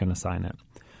said he's going to sign it.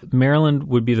 Maryland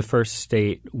would be the first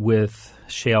state with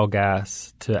shale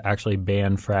gas to actually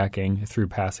ban fracking through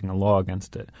passing a law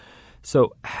against it.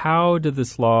 So how did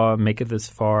this law make it this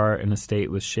far in a state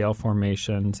with shale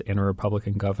formations and a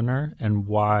Republican governor, and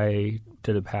why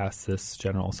did it pass this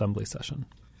General Assembly session?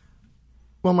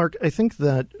 Well, Mark, I think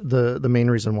that the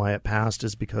main reason why it passed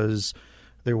is because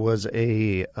there was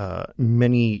a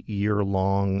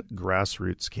many-year-long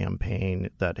grassroots campaign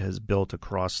that has built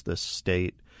across this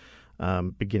state,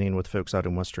 beginning with folks out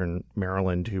in Western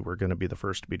Maryland who were going to be the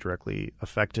first to be directly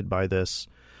affected by this,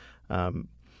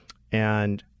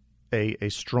 and a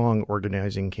strong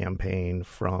organizing campaign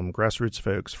from grassroots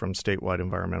folks, from statewide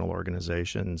environmental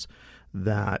organizations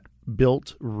that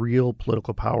built real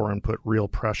political power and put real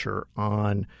pressure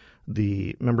on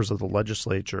the members of the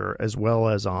legislature as well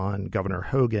as on Governor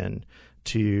Hogan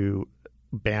to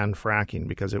ban fracking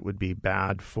because it would be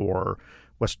bad for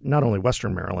not only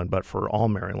Western Maryland but for all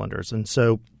Marylanders. And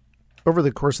so over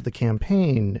the course of the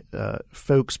campaign,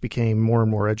 folks became more and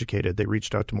more educated. They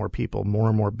reached out to more people, more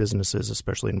and more businesses,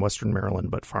 especially in Western Maryland,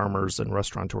 but farmers and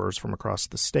restaurateurs from across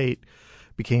the state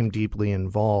became deeply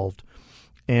involved.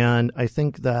 And I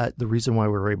think that the reason why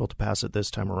we were able to pass it this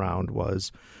time around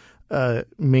was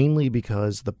mainly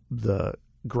because the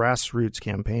grassroots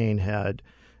campaign had,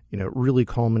 really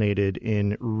culminated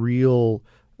in real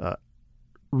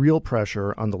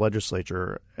pressure on the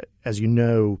legislature. As you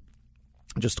know,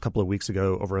 just a couple of weeks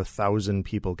ago, over 1,000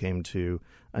 people came to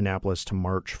Annapolis to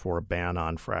march for a ban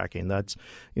on fracking. That's,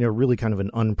 really kind of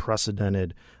an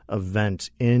unprecedented event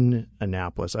in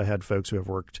Annapolis. I had folks who have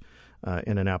worked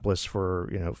in Annapolis for,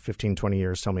 15, 20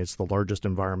 years tell me it's the largest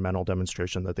environmental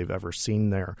demonstration that they've ever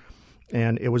seen there.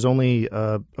 And it was only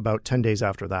about 10 days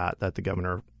after that the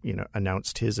governor,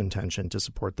 announced his intention to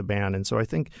support the ban. And so I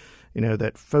think,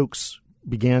 that folks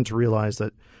began to realize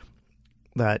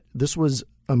that this was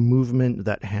a movement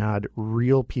that had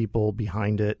real people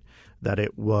behind it, that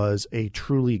it was a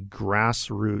truly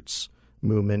grassroots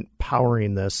movement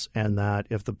powering this, and that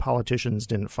if the politicians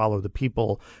didn't follow the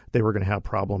people, they were going to have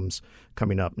problems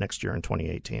coming up next year in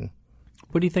 2018.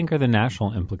 What do you think are the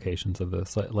national implications of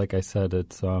this? Like I said,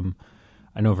 it's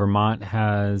I know Vermont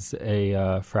has a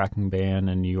fracking ban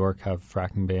and New York have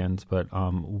fracking bans, but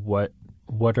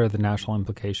what are the national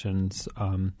implications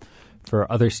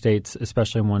for other states,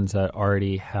 especially ones that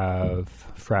already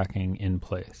have fracking in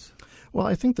place? Well,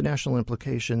 I think the national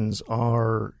implications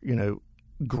are,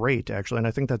 great, actually. And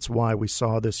I think that's why we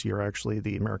saw this year, actually,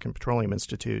 the American Petroleum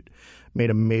Institute made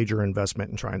a major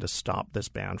investment in trying to stop this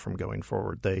ban from going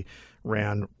forward. They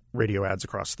ran radio ads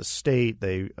across the state.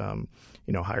 They,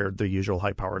 hired the usual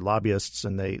high-powered lobbyists,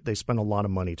 and they spent a lot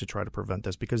of money to try to prevent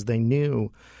this because they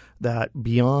knew that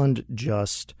beyond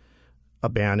just a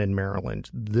ban in Maryland,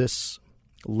 this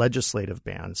legislative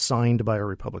ban signed by a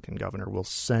Republican governor will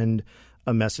send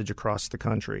a message across the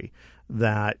country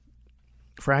that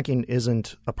fracking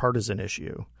isn't a partisan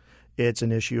issue. It's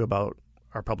an issue about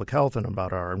our public health and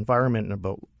about our environment and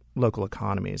about local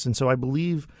economies. And so I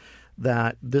believe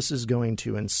that this is going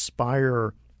to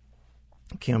inspire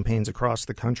campaigns across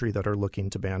the country that are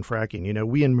looking to ban fracking.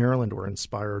 We in Maryland were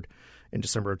inspired in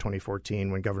December of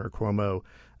 2014 when Governor Cuomo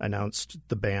announced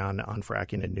the ban on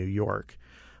fracking in New York.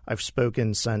 I've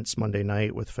spoken since Monday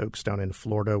night with folks down in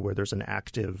Florida where there's an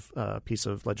active piece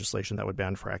of legislation that would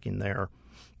ban fracking there,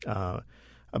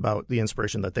 about the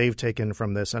inspiration that they've taken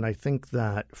from this. And I think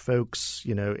that folks,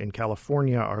 in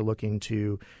California are looking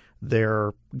to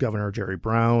their Governor Jerry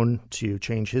Brown to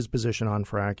change his position on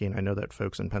fracking. I know that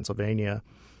folks in Pennsylvania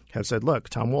have said, look,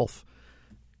 Tom Wolf,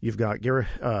 you've got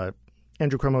Andrew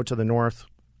Cuomo to the north,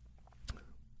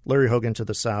 Larry Hogan to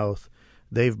the south.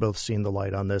 They've both seen the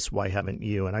light on this. Why haven't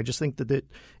you? And I just think that it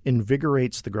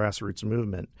invigorates the grassroots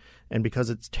movement. And because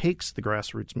it takes the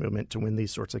grassroots movement to win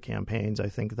these sorts of campaigns, I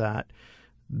think that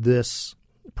this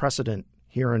precedent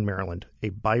here in Maryland, a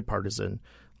bipartisan,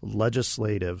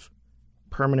 legislative,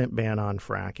 permanent ban on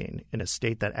fracking in a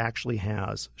state that actually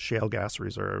has shale gas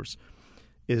reserves,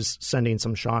 is sending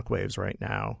some shockwaves right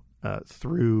now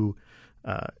through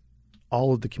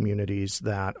all of the communities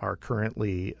that are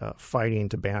currently fighting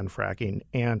to ban fracking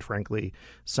and, frankly,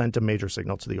 sent a major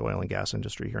signal to the oil and gas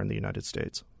industry here in the United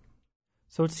States.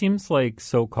 So it seems like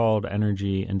so-called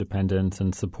energy independence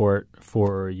and support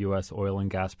for U.S. oil and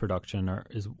gas production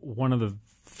is one of the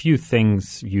few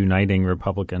things uniting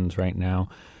Republicans right now.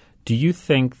 Do you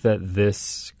think that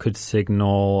this could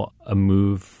signal a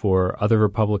move for other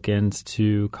Republicans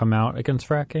to come out against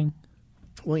fracking?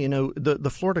 Well, the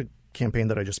Florida campaign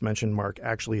that I just mentioned, Mark,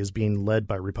 actually is being led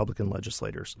by Republican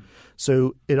legislators.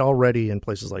 So it already in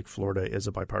places like Florida is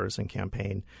a bipartisan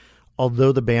campaign.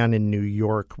 Although the ban in New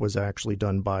York was actually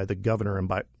done by the governor and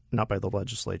not by the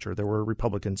legislature, there were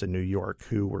Republicans in New York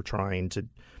who were trying to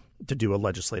do a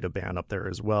legislative ban up there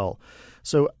as well.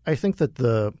 So I think that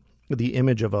the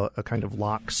image of a kind of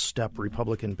lockstep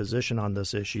Republican position on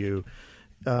this issue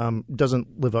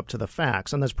doesn't live up to the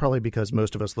facts. And that's probably because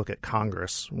most of us look at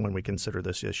Congress when we consider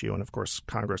this issue. And, of course,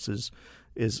 Congress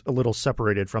is a little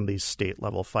separated from these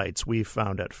state-level fights. We've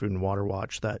found at Food and Water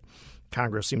Watch that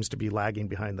Congress seems to be lagging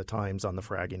behind the times on the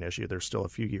fracking issue. They're still a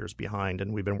few years behind,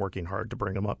 and we've been working hard to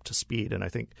bring them up to speed. And I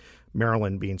think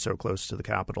Maryland being so close to the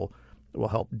Capitol will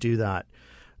help do that.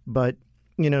 But,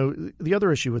 the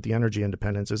other issue with the energy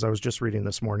independence is I was just reading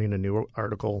this morning a new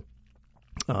article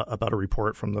about a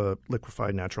report from the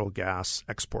liquefied natural gas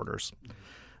exporters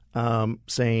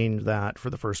saying that for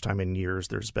the first time in years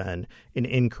there's been an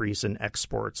increase in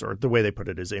exports, or the way they put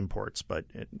it is imports, but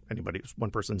one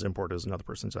person's import is another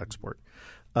person's export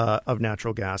of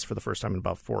natural gas for the first time in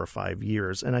about 4 or 5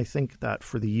 years. And I think that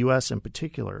for the U.S. in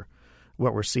particular,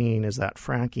 what we're seeing is that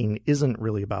fracking isn't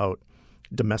really about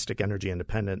domestic energy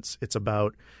independence. It's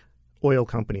about oil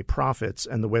company profits,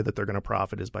 and the way that they're going to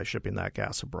profit is by shipping that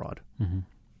gas abroad. Mm-hmm.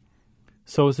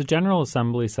 So as the General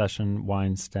Assembly session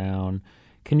winds down,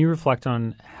 can you reflect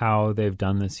on how they've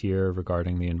done this year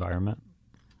regarding the environment?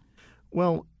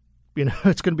 Well,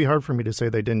 it's going to be hard for me to say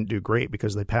they didn't do great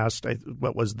because they passed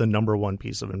what was the number one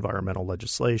piece of environmental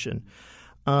legislation.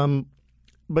 But,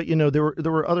 there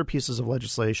were other pieces of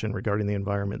legislation regarding the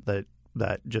environment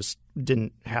that just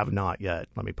didn't have not yet,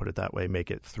 let me put it that way,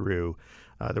 make it through.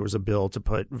 There was a bill to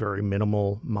put very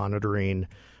minimal monitoring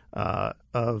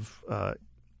of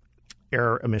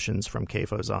air emissions from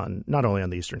CAFOs on not only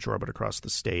on the Eastern Shore but across the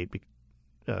state,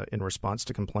 in response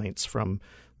to complaints from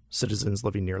citizens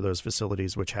living near those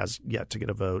facilities, which has yet to get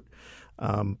a vote.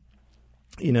 I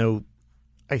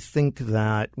think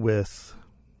that with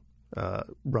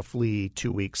roughly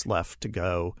 2 weeks left to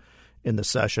go in the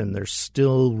session, there's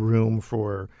still room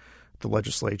for the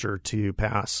legislature to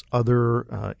pass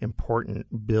other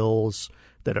important bills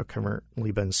that have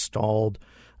currently been stalled,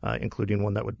 including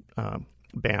one that would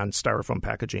ban styrofoam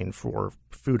packaging for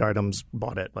food items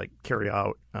bought at like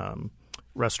carry-out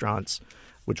restaurants,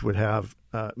 which would have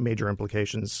major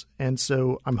implications. And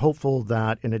so I'm hopeful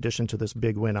that in addition to this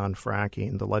big win on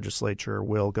fracking, the legislature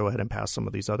will go ahead and pass some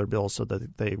of these other bills so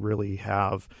that they really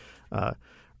have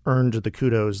earned the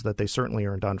kudos that they certainly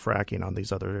earned on fracking on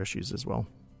these other issues as well.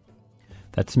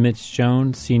 That's Mitch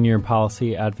Jones, Senior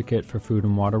Policy Advocate for Food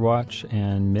and Water Watch.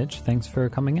 And Mitch, thanks for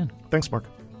coming in. Thanks, Mark.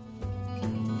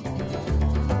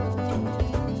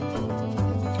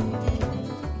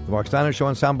 The Mark Steiner Show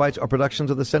and Soundbites are productions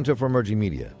of the Center for Emerging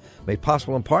Media, made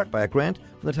possible in part by a grant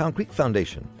from the Town Creek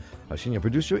Foundation. Our senior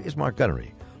producer is Mark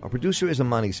Gunnery. Our producer is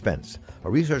Amani Spence.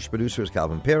 Our research producer is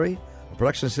Calvin Perry. Our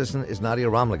production assistant is Nadia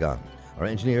Ramlagan. Our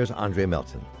engineer is Andre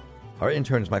Melton. Our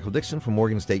intern is Michael Dixon from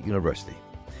Morgan State University.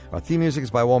 Our theme music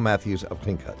is by Wal Matthews of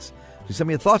Clean Cuts. Please send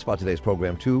me your thoughts about today's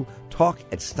program to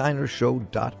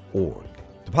talk@steinershow.org.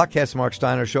 To podcast The Mark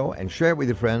Steiner Show and share it with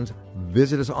your friends,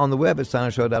 visit us on the web at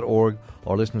steinershow.org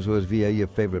or listen to us via your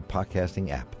favorite podcasting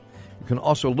app. You can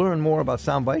also learn more about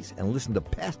Soundbites and listen to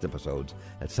past episodes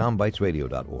at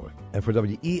soundbitesradio.org. And for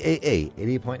WEAA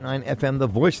 88.9 FM, the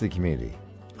voice of the community,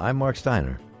 I'm Mark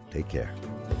Steiner. Take care.